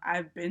all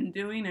I've been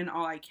doing and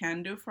all I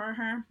can do for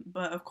her.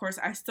 But of course,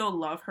 I still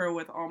love her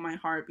with all my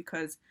heart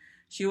because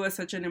she was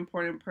such an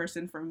important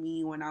person for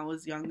me when I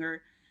was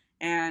younger.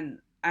 And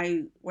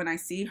when I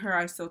see her,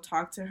 I still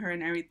talk to her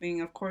and everything.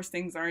 Of course,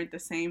 things aren't the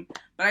same,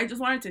 but I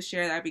just wanted to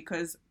share that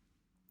because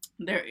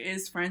there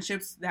is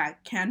friendships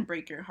that can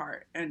break your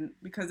heart, and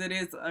because it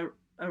is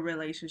a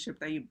relationship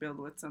that you build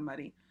with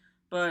somebody.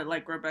 But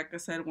like Rebecca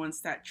said, once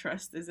that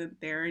trust isn't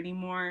there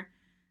anymore,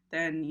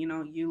 then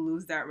you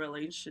lose that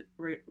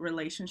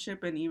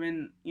relationship. And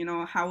even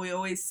how we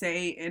always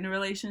say in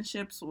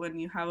relationships, when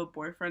you have a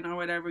boyfriend or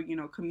whatever,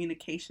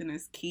 communication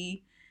is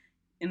key.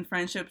 In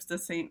friendships, the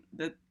same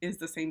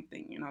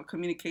thing.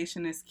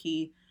 Communication is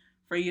key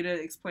for you to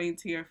explain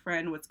to your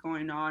friend what's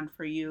going on,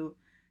 for you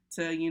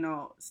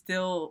to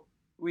still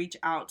reach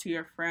out to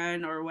your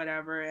friend or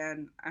whatever.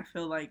 And I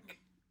feel like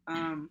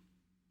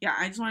yeah,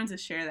 I just wanted to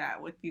share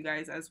that with you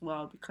guys as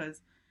well,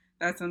 because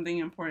that's something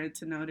important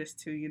to notice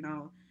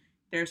too.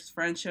 There's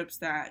friendships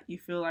that you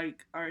feel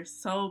like are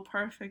so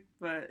perfect,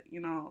 but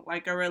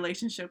like a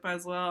relationship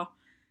as well,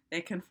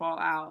 they can fall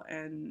out.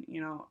 And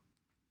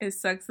it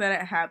sucks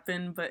that it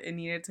happened, but it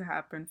needed to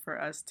happen for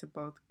us to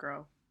both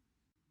grow.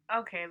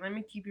 Okay, let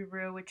me keep it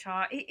real with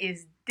y'all. It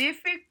is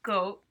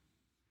difficult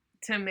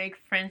to make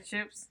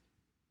friendships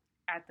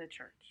at the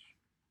church.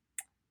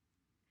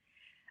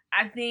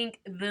 I think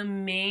the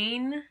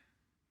main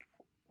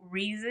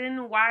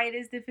reason why it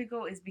is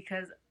difficult is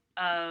because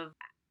of,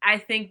 I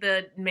think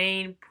the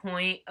main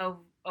point of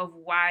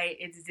why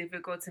it's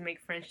difficult to make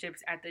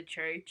friendships at the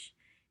church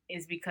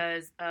is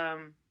because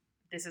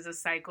this is a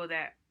cycle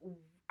that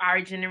our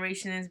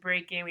generation is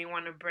breaking. We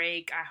want to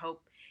break. I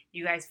hope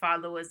you guys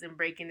follow us in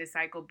breaking the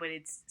cycle, but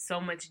it's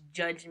so much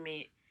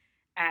judgment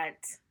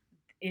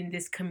in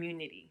this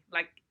community,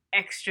 like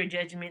extra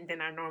judgment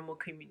than our normal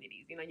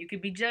communities. You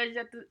could be judged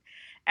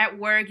at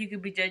work, you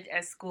could be judged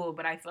at school,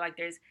 but I feel like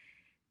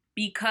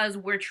because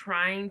we're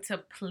trying to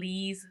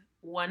please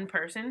one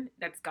person,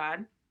 that's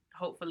God,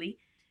 hopefully,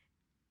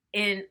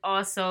 and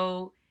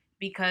also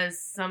because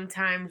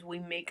sometimes we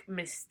make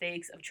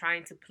mistakes of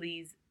trying to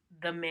please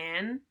the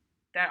man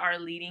that are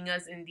leading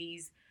us in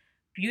these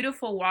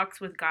beautiful walks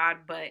with God,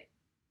 but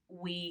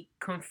we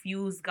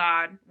confuse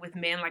God with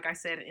man, like I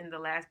said in the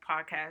last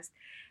podcast.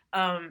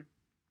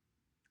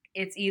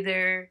 It's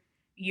either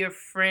your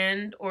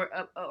friend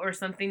or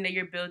something that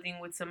you're building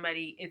with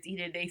somebody. It's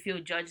either they feel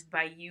judged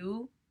by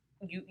you.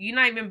 You're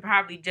not even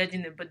probably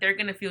judging them, but they're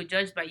going to feel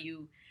judged by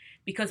you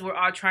because we're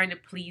all trying to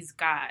please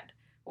God.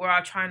 We're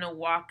all trying to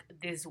walk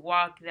this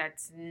walk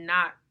that's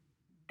not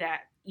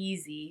that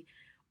easy,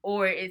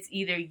 or it's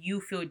either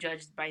you feel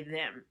judged by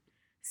them.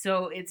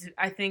 So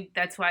I think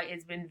that's why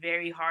it's been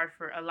very hard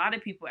for a lot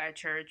of people at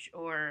church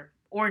or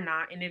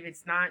not. And if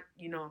it's not,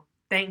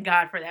 thank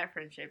God for that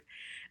friendship.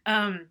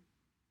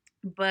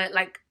 But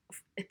like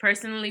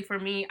personally for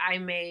me,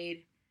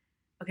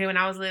 when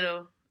I was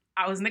little,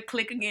 I was in the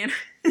clique again.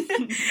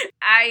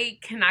 I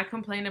cannot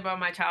complain about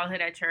my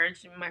childhood at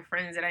church. My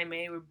friends that I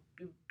made were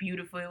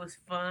beautiful. It was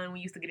fun.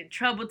 We used to get in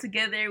trouble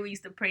together. We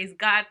used to praise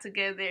God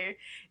together.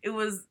 It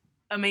was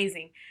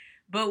amazing.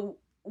 But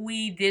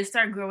we did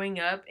start growing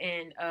up,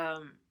 and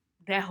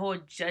that whole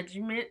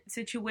judgment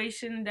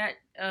situation that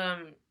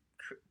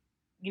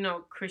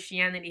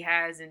Christianity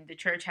has and the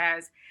church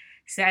has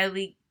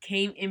sadly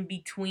came in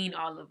between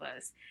all of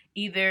us,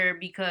 either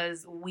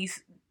because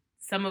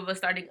some of us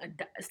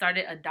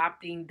started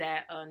adopting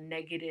that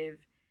negative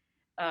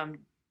um,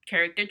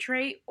 character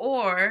trait,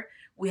 or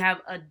we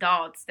have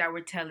adults that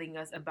were telling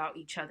us about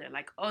each other,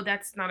 like, oh,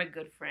 that's not a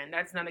good friend,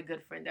 that's not a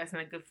good friend, that's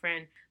not a good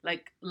friend.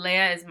 Like,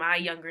 Leia is my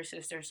younger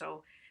sister,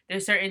 so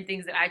there's certain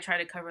things that I try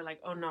to cover, like,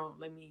 oh no,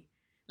 let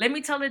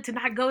me tell her to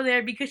not go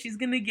there because she's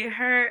gonna get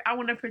hurt. I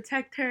want to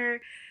protect her.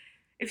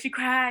 If she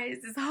cries,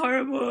 it's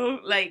horrible.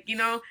 Like,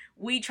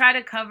 we try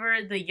to cover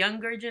the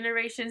younger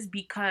generations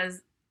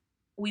because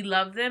we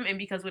love them and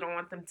because we don't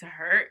want them to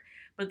hurt.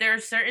 But there are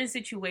certain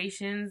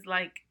situations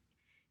like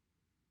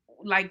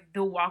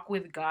the walk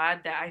with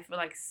God that I feel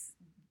like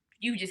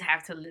you just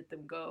have to let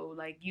them go.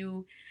 Like,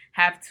 you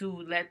have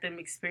to let them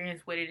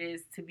experience what it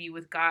is to be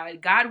with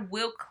God. God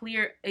will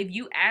clear, if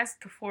you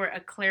ask for a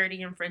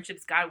clarity in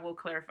friendships, God will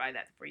clarify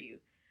that for you.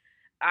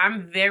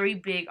 I'm very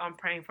big on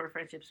praying for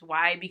friendships.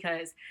 Why?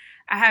 Because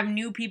I have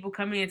new people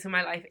coming into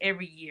my life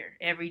every year.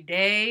 Every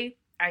day,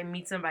 I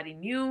meet somebody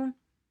new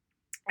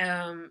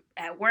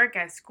at work,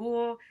 at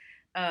school,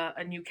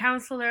 a new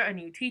counselor, a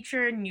new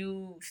teacher,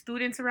 new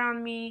students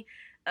around me.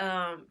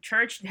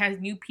 Church has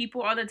new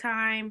people all the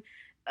time.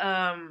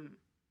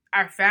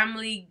 Our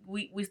family,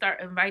 we start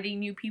inviting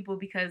new people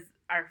because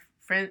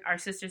our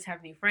sisters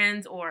have new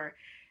friends, or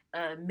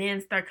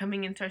men start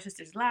coming into our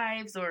sisters'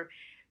 lives, or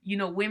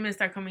women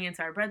start coming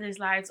into our brothers'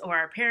 lives, or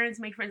our parents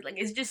make friends. Like,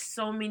 it's just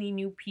so many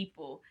new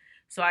people.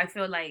 So I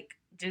feel like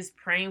just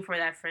praying for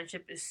that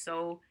friendship is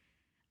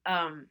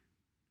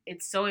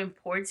it's so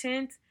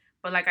important.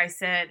 But like I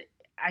said,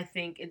 I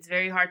think it's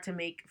very hard to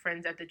make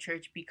friends at the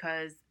church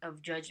because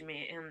of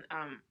judgment. And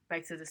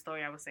back to the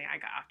story I was saying, I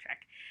got off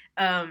track.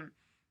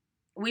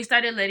 We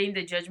started letting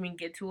the judgment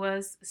get to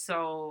us.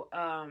 So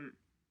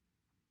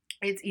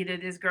it's either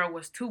this girl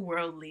was too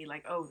worldly,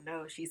 like, oh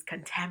no, she's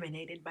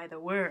contaminated by the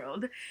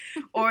world,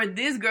 or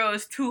this girl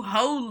is too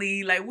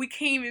holy, like, we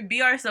can't even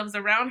be ourselves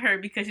around her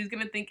because she's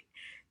gonna think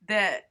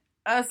that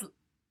us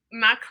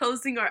not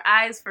closing our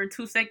eyes for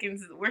 2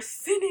 seconds, we're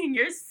sinning.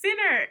 You're a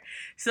sinner.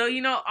 So,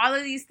 all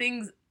of these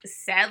things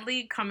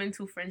sadly come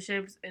into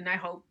friendships, and I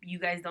hope you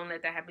guys don't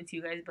let that happen to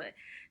you guys, but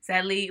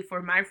sadly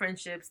for my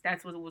friendships,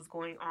 that's what was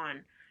going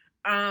on.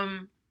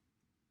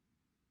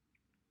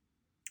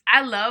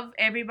 I love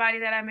everybody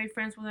that I made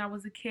friends with when I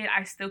was a kid.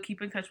 I still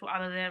keep in touch with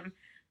all of them.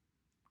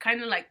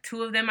 Kind of like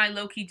 2 of them, I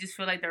low-key just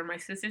feel like they're my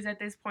sisters at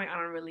this point. I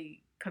don't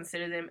really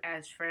consider them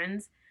as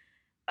friends.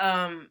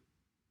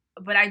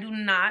 But I do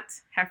not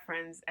have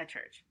friends at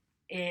church.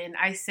 And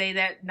I say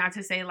that not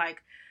to say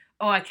like,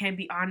 oh, I can't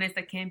be honest,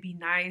 I can't be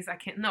nice,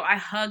 No, I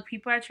hug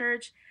people at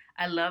church.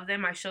 I love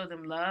them. I show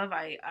them love.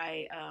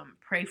 I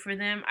pray for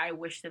them. I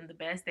wish them the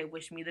best. They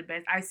wish me the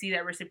best. I see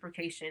that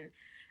reciprocation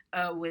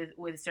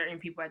with certain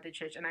people at the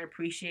church, and I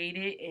appreciate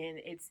it, and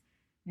it's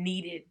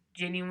needed.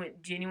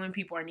 Genuine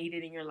people are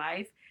needed in your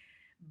life.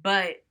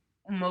 But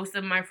most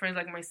of my friends,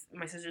 like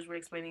my sisters were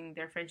explaining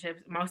their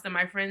friendships, most of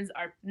my friends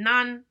are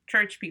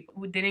non-church people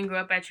who didn't grow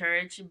up at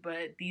church,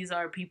 but these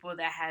are people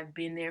that have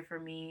been there for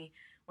me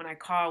when I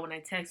call, when I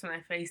text, when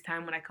I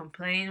FaceTime, when I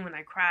complain, when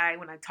I cry,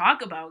 when I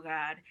talk about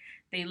God.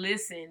 They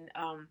listen.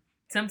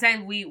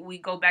 Sometimes we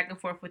go back and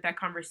forth with that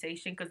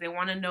conversation because they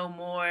want to know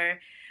more.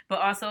 But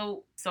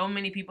also, so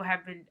many people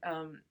have been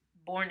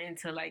born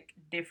into like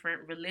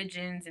different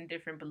religions and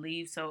different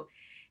beliefs. So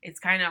it's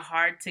kind of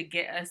hard to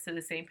get us to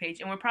the same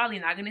page. And we're probably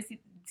not going to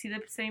see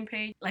the same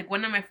page. Like,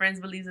 one of my friends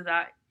believes a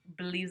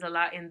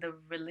lot in the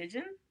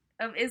religion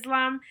of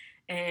Islam.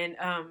 And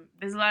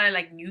there's a lot of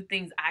like new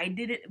things I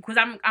didn't, because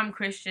I'm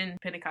Christian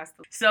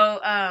Pentecostal. So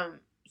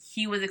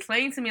he was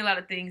explaining to me a lot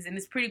of things, and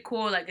it's pretty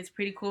cool. Like, it's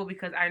pretty cool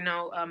because I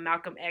know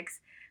Malcolm X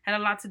had a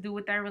lot to do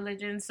with that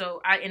religion.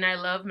 So I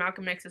love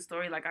Malcolm X's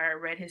story. Like, I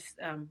read his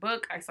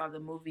book, I saw the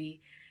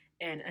movie,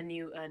 and a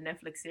new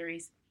Netflix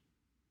series.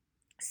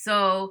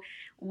 So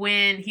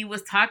when he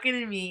was talking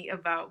to me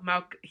about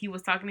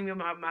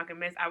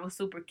Malcolm X, I was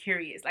super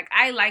curious. Like,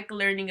 I like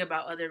learning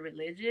about other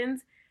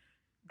religions.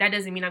 That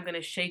doesn't mean I'm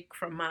gonna shake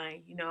from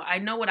mine. I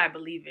know what I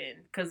believe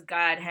in because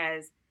God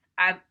has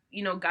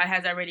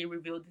already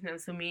revealed them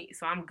to me.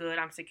 So I'm good.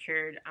 I'm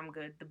secured. I'm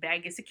good. The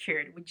bag is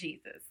secured with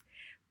Jesus.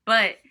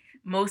 But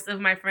most of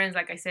my friends,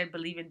 like I said,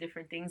 believe in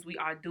different things. We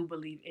all do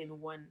believe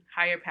in one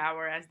higher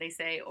power, as they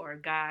say, or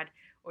God,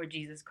 or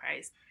Jesus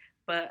Christ.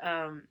 But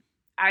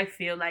I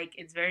feel like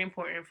it's very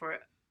important for,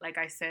 like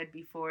I said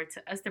before,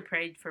 to us to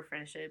pray for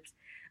friendships.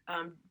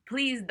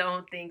 Please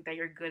don't think that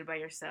you're good by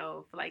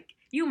yourself. Like,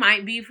 you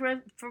might be for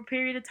a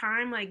period of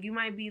time. Like, you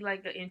might be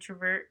like an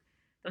introvert,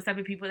 those type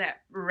of people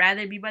that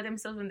rather be by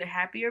themselves when they're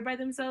happier by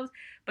themselves.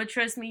 But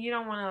trust me, you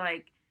don't want to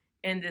like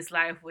end this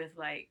life with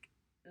like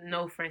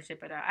no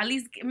friendship at all. At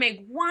least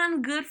make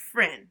one good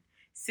friend,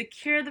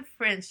 secure the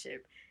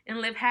friendship, and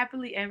live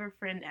happily ever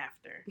friend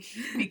after,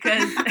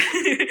 because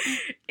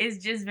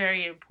it's just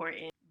very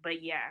important.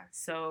 But yeah,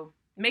 so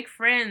make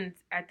friends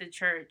at the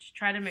church.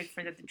 Try to make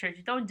friends at the church.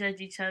 Don't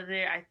judge each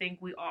other. I think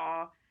we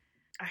all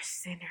are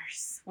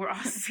sinners. We're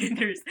all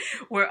sinners.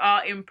 We're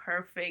all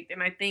imperfect.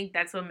 And I think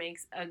that's what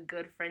makes a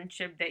good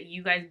friendship, that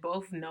you guys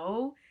both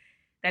know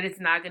that it's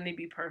not going to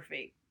be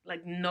perfect.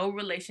 Like, no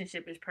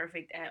relationship is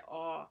perfect at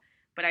all.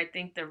 But I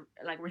think the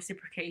like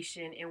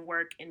reciprocation and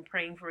work and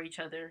praying for each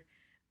other,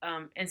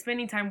 and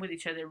spending time with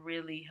each other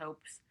really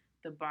helps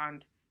the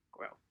bond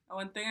grow.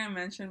 One thing I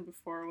mentioned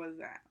before was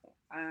that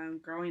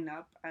growing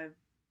up, I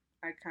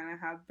kind of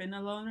have been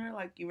a loner.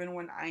 Like, even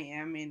when I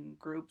am in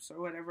groups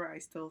or whatever, I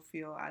still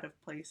feel out of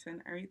place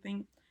and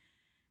everything.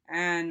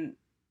 And,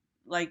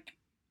 like,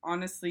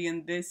 honestly,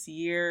 in this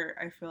year,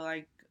 I feel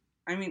like,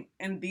 I mean,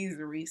 in these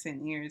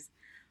recent years,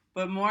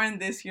 but more in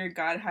this year,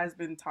 God has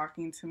been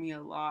talking to me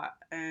a lot.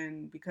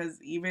 And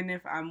because even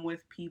if I'm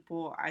with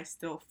people, I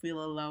still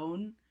feel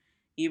alone.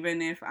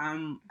 Even if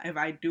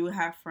I do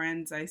have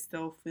friends, I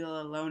still feel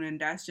alone.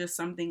 And that's just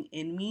something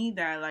in me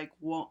that,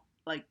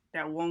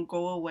 that won't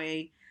go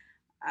away.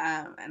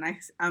 And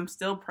I'm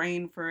still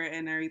praying for it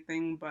and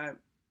everything. But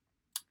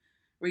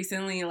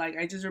recently, like,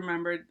 I just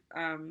remembered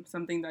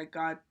something that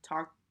God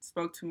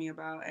spoke to me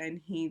about,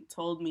 and He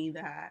told me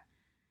that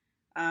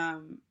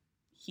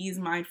He's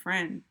my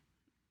friend.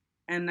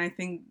 And I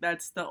think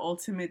that's the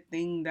ultimate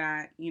thing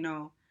that,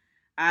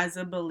 as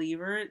a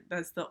believer,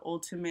 that's the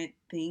ultimate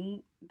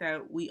thing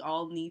that we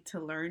all need to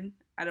learn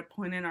at a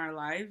point in our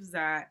lives,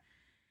 that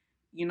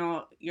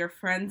your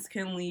friends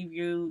can leave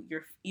you,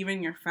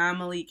 even your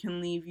family can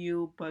leave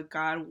you, but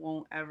God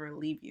won't ever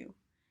leave you.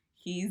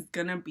 He's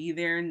gonna be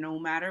there no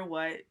matter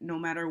what. No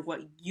matter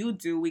what you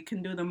do, we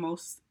can do the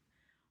most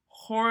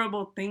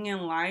horrible thing in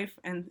life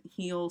and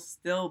He'll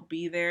still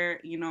be there.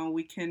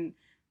 We can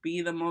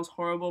be the most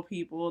horrible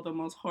people, the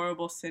most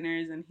horrible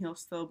sinners, and He'll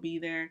still be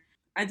there.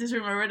 I just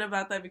remembered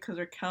about that because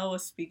Raquel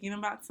was speaking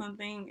about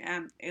something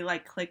and it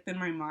like clicked in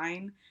my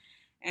mind,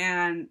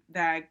 and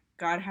that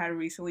God had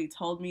recently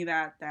told me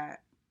that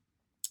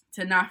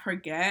to not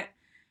forget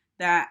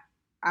that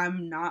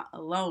I'm not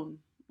alone.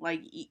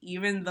 Like,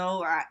 even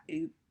though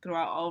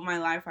throughout all my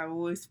life I've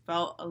always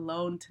felt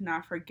alone, to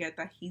not forget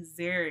that He's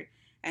there.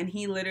 And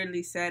He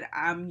literally said,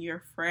 I'm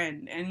your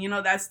friend. And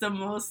that's the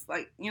most,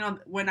 like,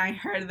 when I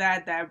heard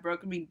that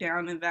broke me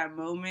down in that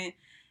moment.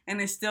 And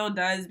it still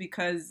does,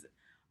 because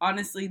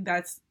honestly,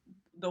 that's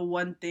the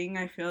one thing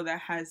I feel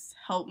that has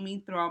helped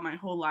me throughout my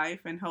whole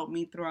life, and helped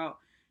me throughout,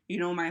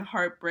 my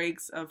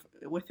heartbreaks of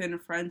within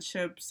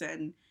friendships,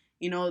 and,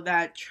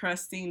 that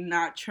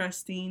not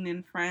trusting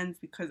in friends,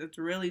 because it's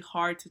really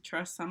hard to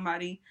trust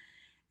somebody.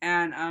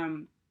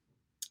 And,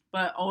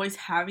 but always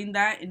having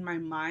that in my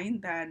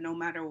mind, that no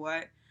matter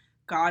what,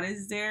 God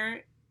is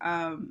there.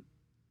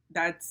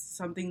 That's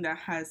something that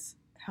has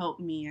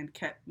helped me and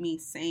kept me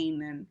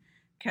sane and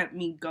kept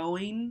me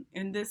going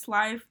in this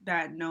life,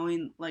 that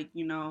knowing, like,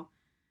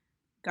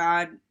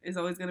 God is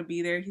always going to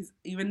be there.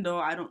 Even though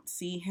I don't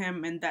see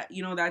Him, and that,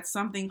 that's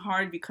something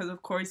hard, because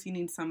of course you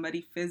need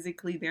somebody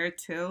physically there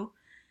too.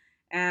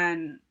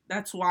 And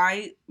that's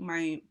why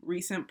my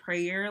recent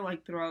prayer,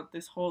 like, throughout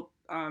this whole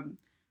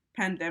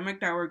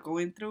pandemic that we're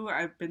going through,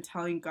 I've been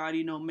telling God,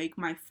 make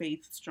my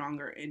faith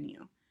stronger in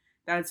You.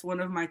 That's one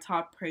of my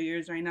top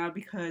prayers right now,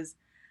 because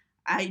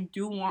I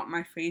do want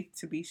my faith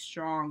to be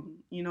strong,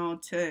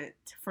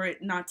 for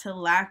it not to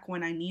lack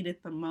when I need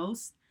it the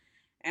most.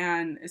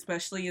 And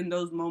especially in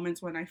those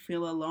moments when I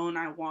feel alone,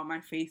 I want my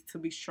faith to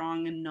be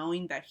strong, and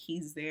knowing that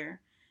He's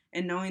there,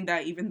 and knowing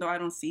that even though I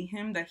don't see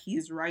Him, that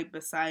He's right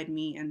beside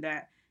me, and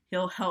that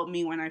He'll help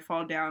me when I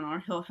fall down,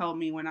 or He'll help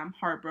me when I'm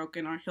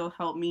heartbroken, or He'll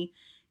help me,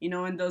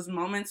 in those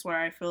moments where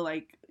I feel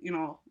like,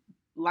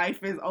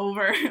 life is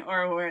over,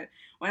 or when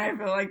I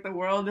feel like the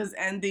world is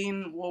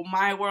ending. Well,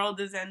 my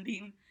world is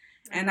ending.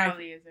 And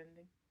probably is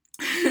ending.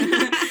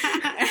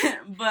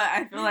 But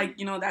I feel like,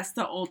 that's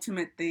the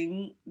ultimate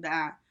thing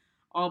that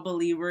all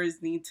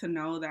believers need to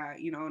know, that,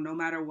 no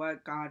matter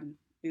what, God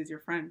is your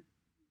friend,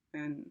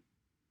 and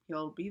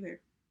He'll be there.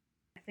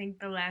 I think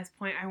the last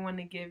point I want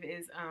to give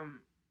is,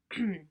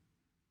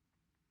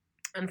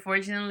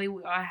 unfortunately,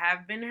 we all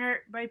have been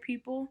hurt by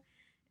people,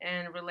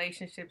 and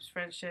relationships,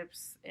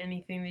 friendships,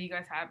 anything that you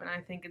guys have. And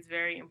I think it's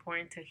very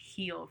important to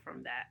heal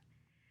from that.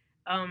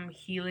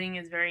 Healing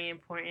is very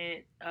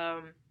important.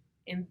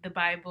 In the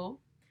Bible,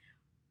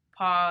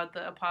 Paul,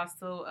 the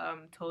apostle,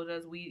 told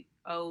us we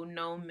owe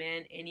no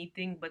man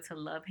anything but to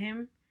love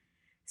him.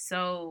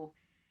 So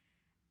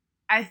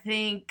I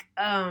think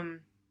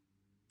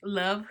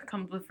love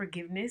comes with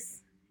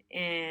forgiveness.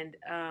 And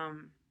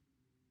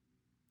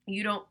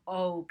you don't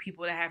owe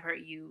people that have hurt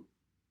you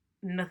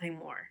nothing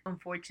more.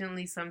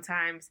 Unfortunately,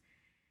 sometimes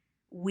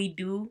we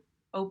do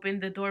open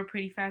the door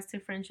pretty fast to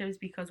friendships,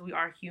 because we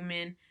are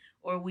human,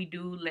 or we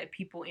do let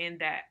people in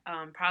that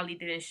probably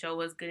didn't show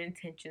us good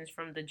intentions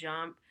from the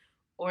jump,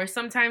 or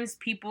sometimes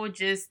people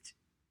just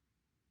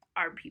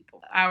are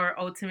people. Our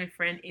ultimate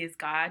friend is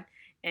God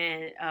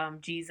and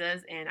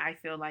Jesus, and I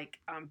feel like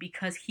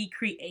because He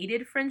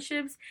created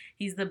friendships,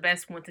 He's the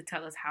best one to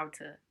tell us how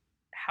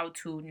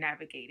to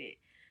navigate it.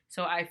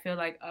 So I feel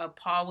like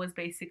Paul was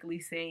basically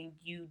saying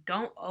you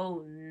don't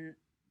owe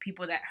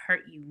people that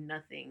hurt you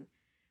nothing,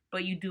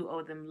 but you do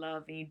owe them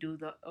love, and you do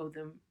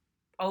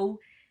owe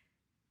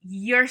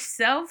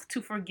yourself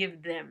to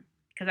forgive them.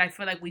 Because I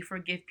feel like we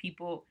forgive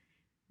people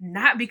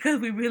not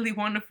because we really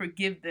want to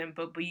forgive them,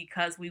 but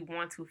because we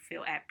want to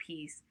feel at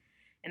peace.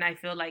 And I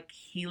feel like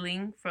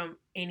healing from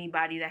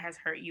anybody that has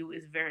hurt you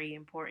is very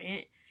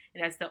important.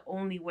 And that's the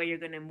only way you're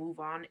going to move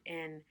on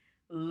and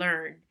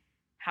learn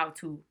how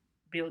to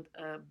build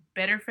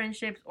better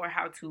friendships, or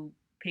how to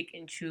pick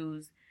and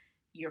choose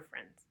your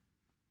friends.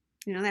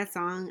 You know that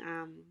song,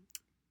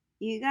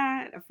 You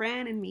Got a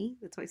Friend in Me,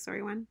 the Toy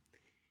Story one?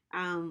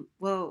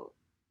 Well,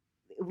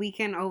 we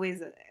can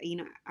always,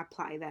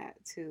 apply that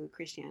to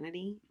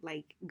Christianity.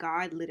 Like,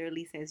 God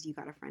literally says, you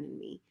got a friend in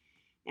me.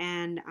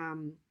 And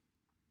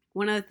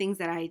one of the things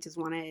that I just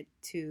wanted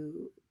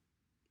to,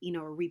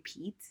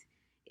 repeat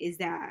is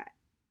that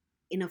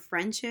in a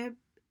friendship,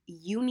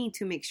 you need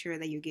to make sure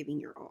that you're giving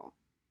your all.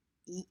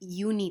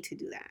 You need to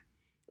do that.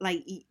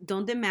 Like,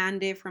 don't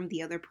demand it from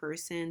the other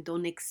person.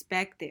 Don't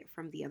expect it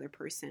from the other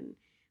person.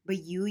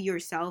 But you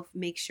yourself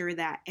make sure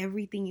that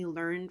everything you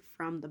learned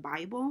from the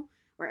Bible,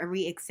 or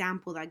every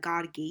example that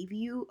God gave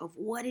you of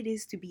what it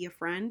is to be a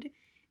friend,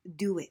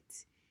 do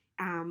it.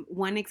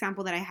 One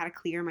example that I had to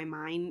clear in my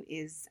mind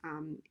is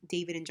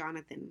David and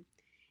Jonathan.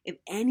 If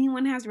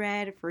anyone has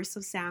read 1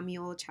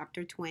 Samuel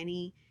chapter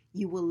 20,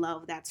 you will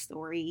love that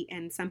story.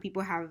 And some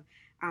people have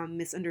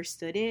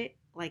misunderstood it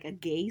like a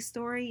gay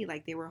story,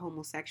 like they were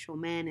homosexual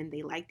men and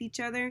they liked each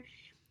other.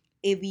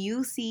 If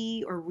you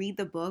see or read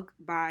the book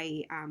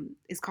by,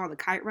 it's called The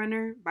Kite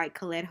Runner by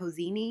Khaled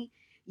Hosseini,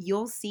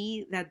 you'll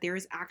see that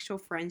there's actual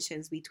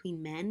friendships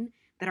between men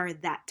that are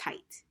that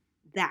tight,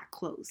 that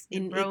close.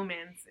 And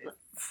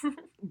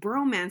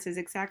bromances,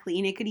 exactly.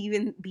 And it could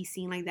even be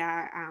seen like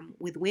that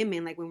with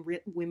women, like when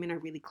women are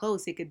really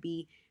close, it could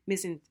be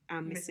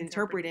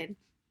misinterpreted.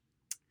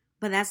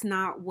 But that's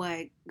not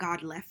what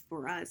God left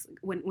for us.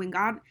 When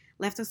God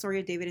left the story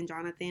of David and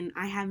Jonathan,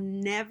 I have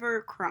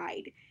never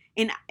cried.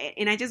 And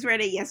I just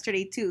read it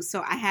yesterday too.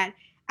 So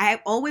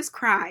I always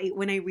cry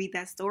when I read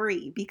that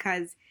story,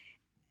 because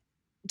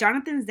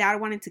Jonathan's dad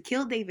wanted to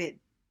kill David.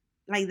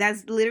 Like,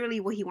 that's literally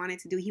what he wanted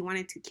to do. He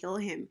wanted to kill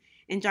him.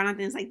 And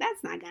Jonathan's like,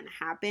 that's not going to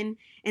happen.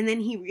 And then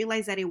he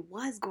realized that it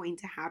was going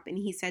to happen.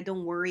 He said,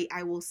 don't worry,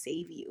 I will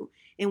save you.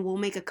 And we'll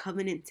make a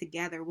covenant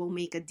together. We'll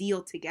make a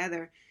deal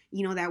together,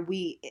 that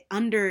we,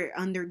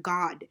 under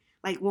God,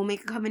 like we'll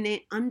make a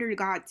covenant under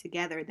God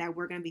together, that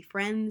we're going to be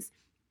friends,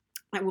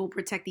 that we'll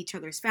protect each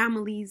other's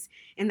families.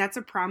 And that's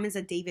a promise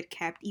that David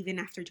kept even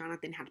after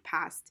Jonathan had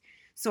passed.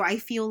 So I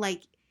feel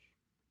like,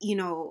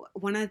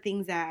 one of the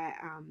things that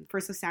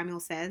 1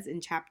 Samuel says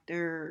in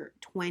chapter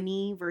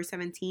 20, verse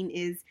 17,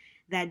 is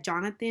that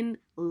Jonathan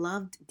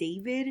loved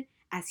David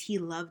as he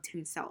loved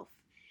himself.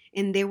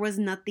 And there was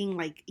nothing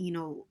like,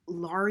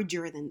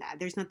 larger than that.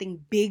 There's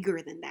nothing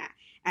bigger than that.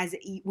 As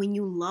when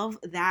you love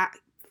that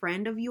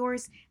friend of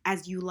yours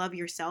as you love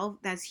yourself,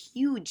 that's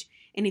huge.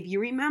 And if you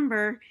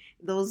remember,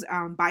 those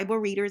Bible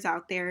readers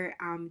out there,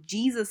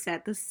 Jesus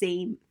said the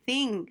same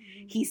thing.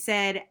 He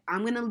said,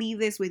 I'm going to leave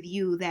this with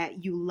you,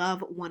 that you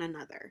love one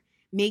another.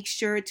 Make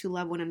sure to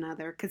love one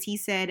another. Because he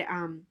said,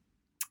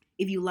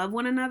 if you love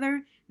one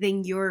another,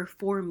 then you're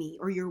for me,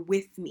 or you're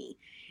with me.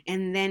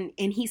 And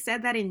he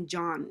said that in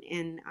John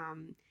in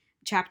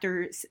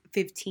chapter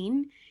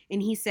 15.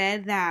 And he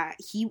said that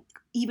he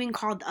even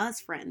called us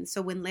friends.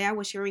 So when Leah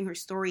was sharing her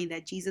story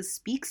that Jesus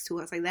speaks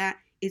to us like that,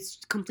 it's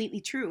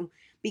completely true.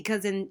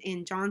 Because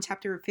in John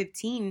chapter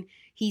 15,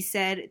 he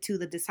said to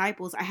the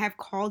disciples, I have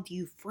called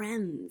you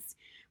friends.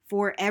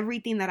 For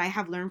everything that I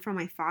have learned from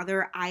my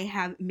Father, I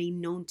have made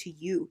known to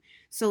you.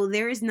 So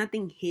there is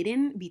nothing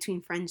hidden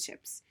between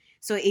friendships.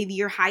 So if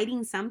you're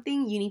hiding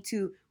something, you need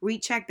to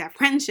recheck that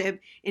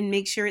friendship and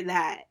make sure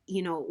that,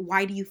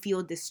 why do you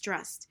feel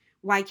distrust?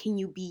 Why can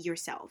you be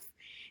yourself?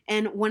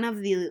 And one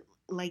of the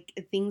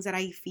things that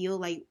I feel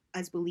like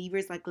as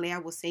believers, like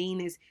Leah was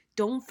saying, is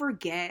don't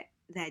forget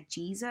that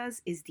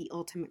Jesus is the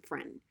ultimate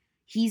friend.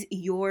 He's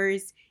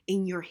yours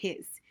and you're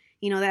his.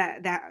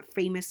 That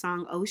famous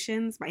song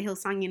Oceans by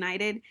Hillsong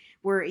United,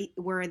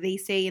 where they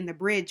say in the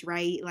bridge,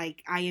 right?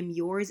 Like, I am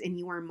yours and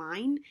you are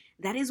mine.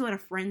 That is what a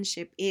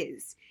friendship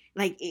is.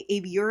 Like,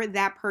 if you're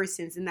that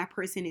person's and that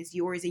person is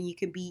yours, and you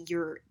could be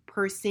your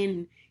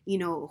person,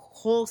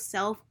 whole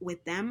self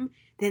with them,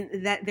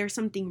 then that there's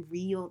something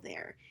real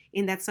there.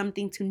 And that's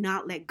something to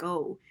not let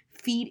go.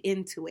 Feed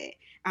into it.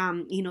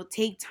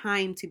 Take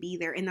time to be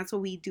there. And that's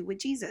what we do with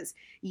Jesus.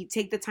 You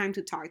take the time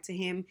to talk to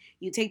him.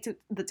 You take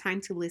the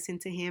time to listen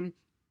to him.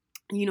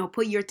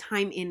 Put your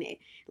time in it.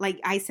 Like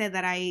I said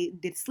that I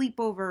did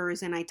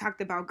sleepovers and I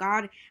talked about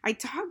God. I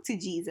talked to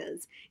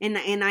Jesus. And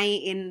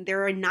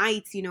there are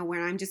nights,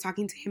 where I'm just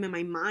talking to him in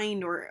my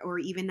mind or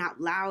even out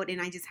loud.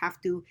 And I just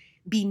have to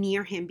be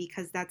near him,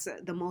 because that's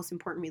the most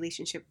important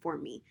relationship for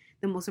me,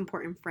 the most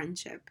important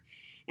friendship.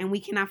 And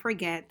we cannot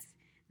forget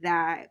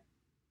that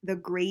the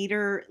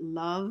greater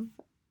love,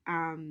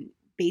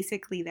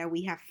 basically, that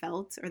we have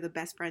felt, or the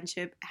best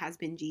friendship, has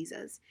been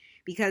Jesus.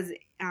 Because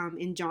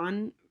in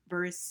John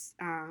verse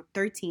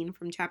 13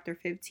 from chapter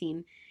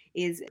 15,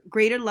 is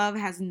greater love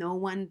has no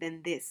one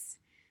than this,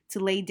 to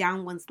lay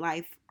down one's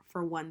life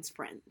for one's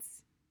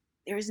friends.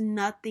 There's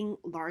nothing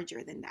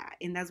larger than that.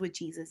 And that's what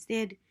Jesus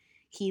did.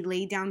 He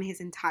laid down his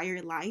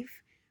entire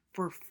life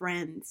for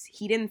friends.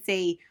 He didn't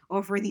say,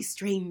 oh, for these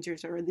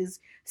strangers or this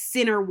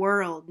sinner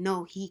world.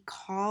 No, he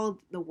called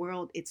the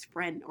world its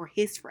friend or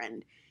his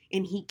friend.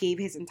 And he gave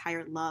his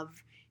entire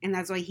love. And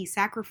that's why he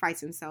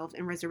sacrificed himself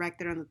and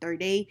resurrected on the third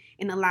day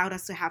and allowed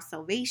us to have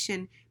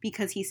salvation,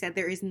 because he said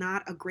there is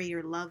not a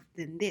greater love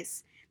than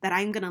this, that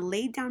I'm going to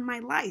lay down my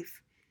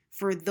life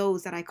for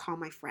those that I call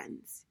my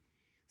friends.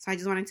 So I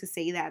just wanted to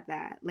say that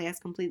Leia's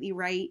completely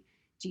right.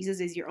 Jesus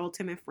is your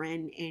ultimate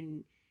friend,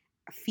 and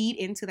feed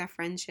into that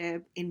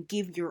friendship and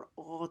give your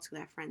all to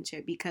that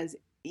friendship, because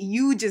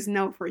you just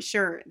know for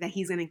sure that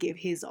he's going to give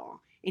his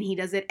all, and he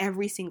does it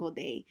every single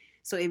day.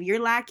 So if you're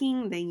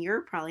lacking, then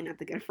you're probably not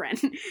the good friend.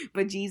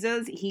 But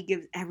Jesus, he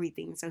gives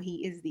everything. So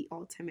he is the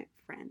ultimate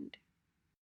friend.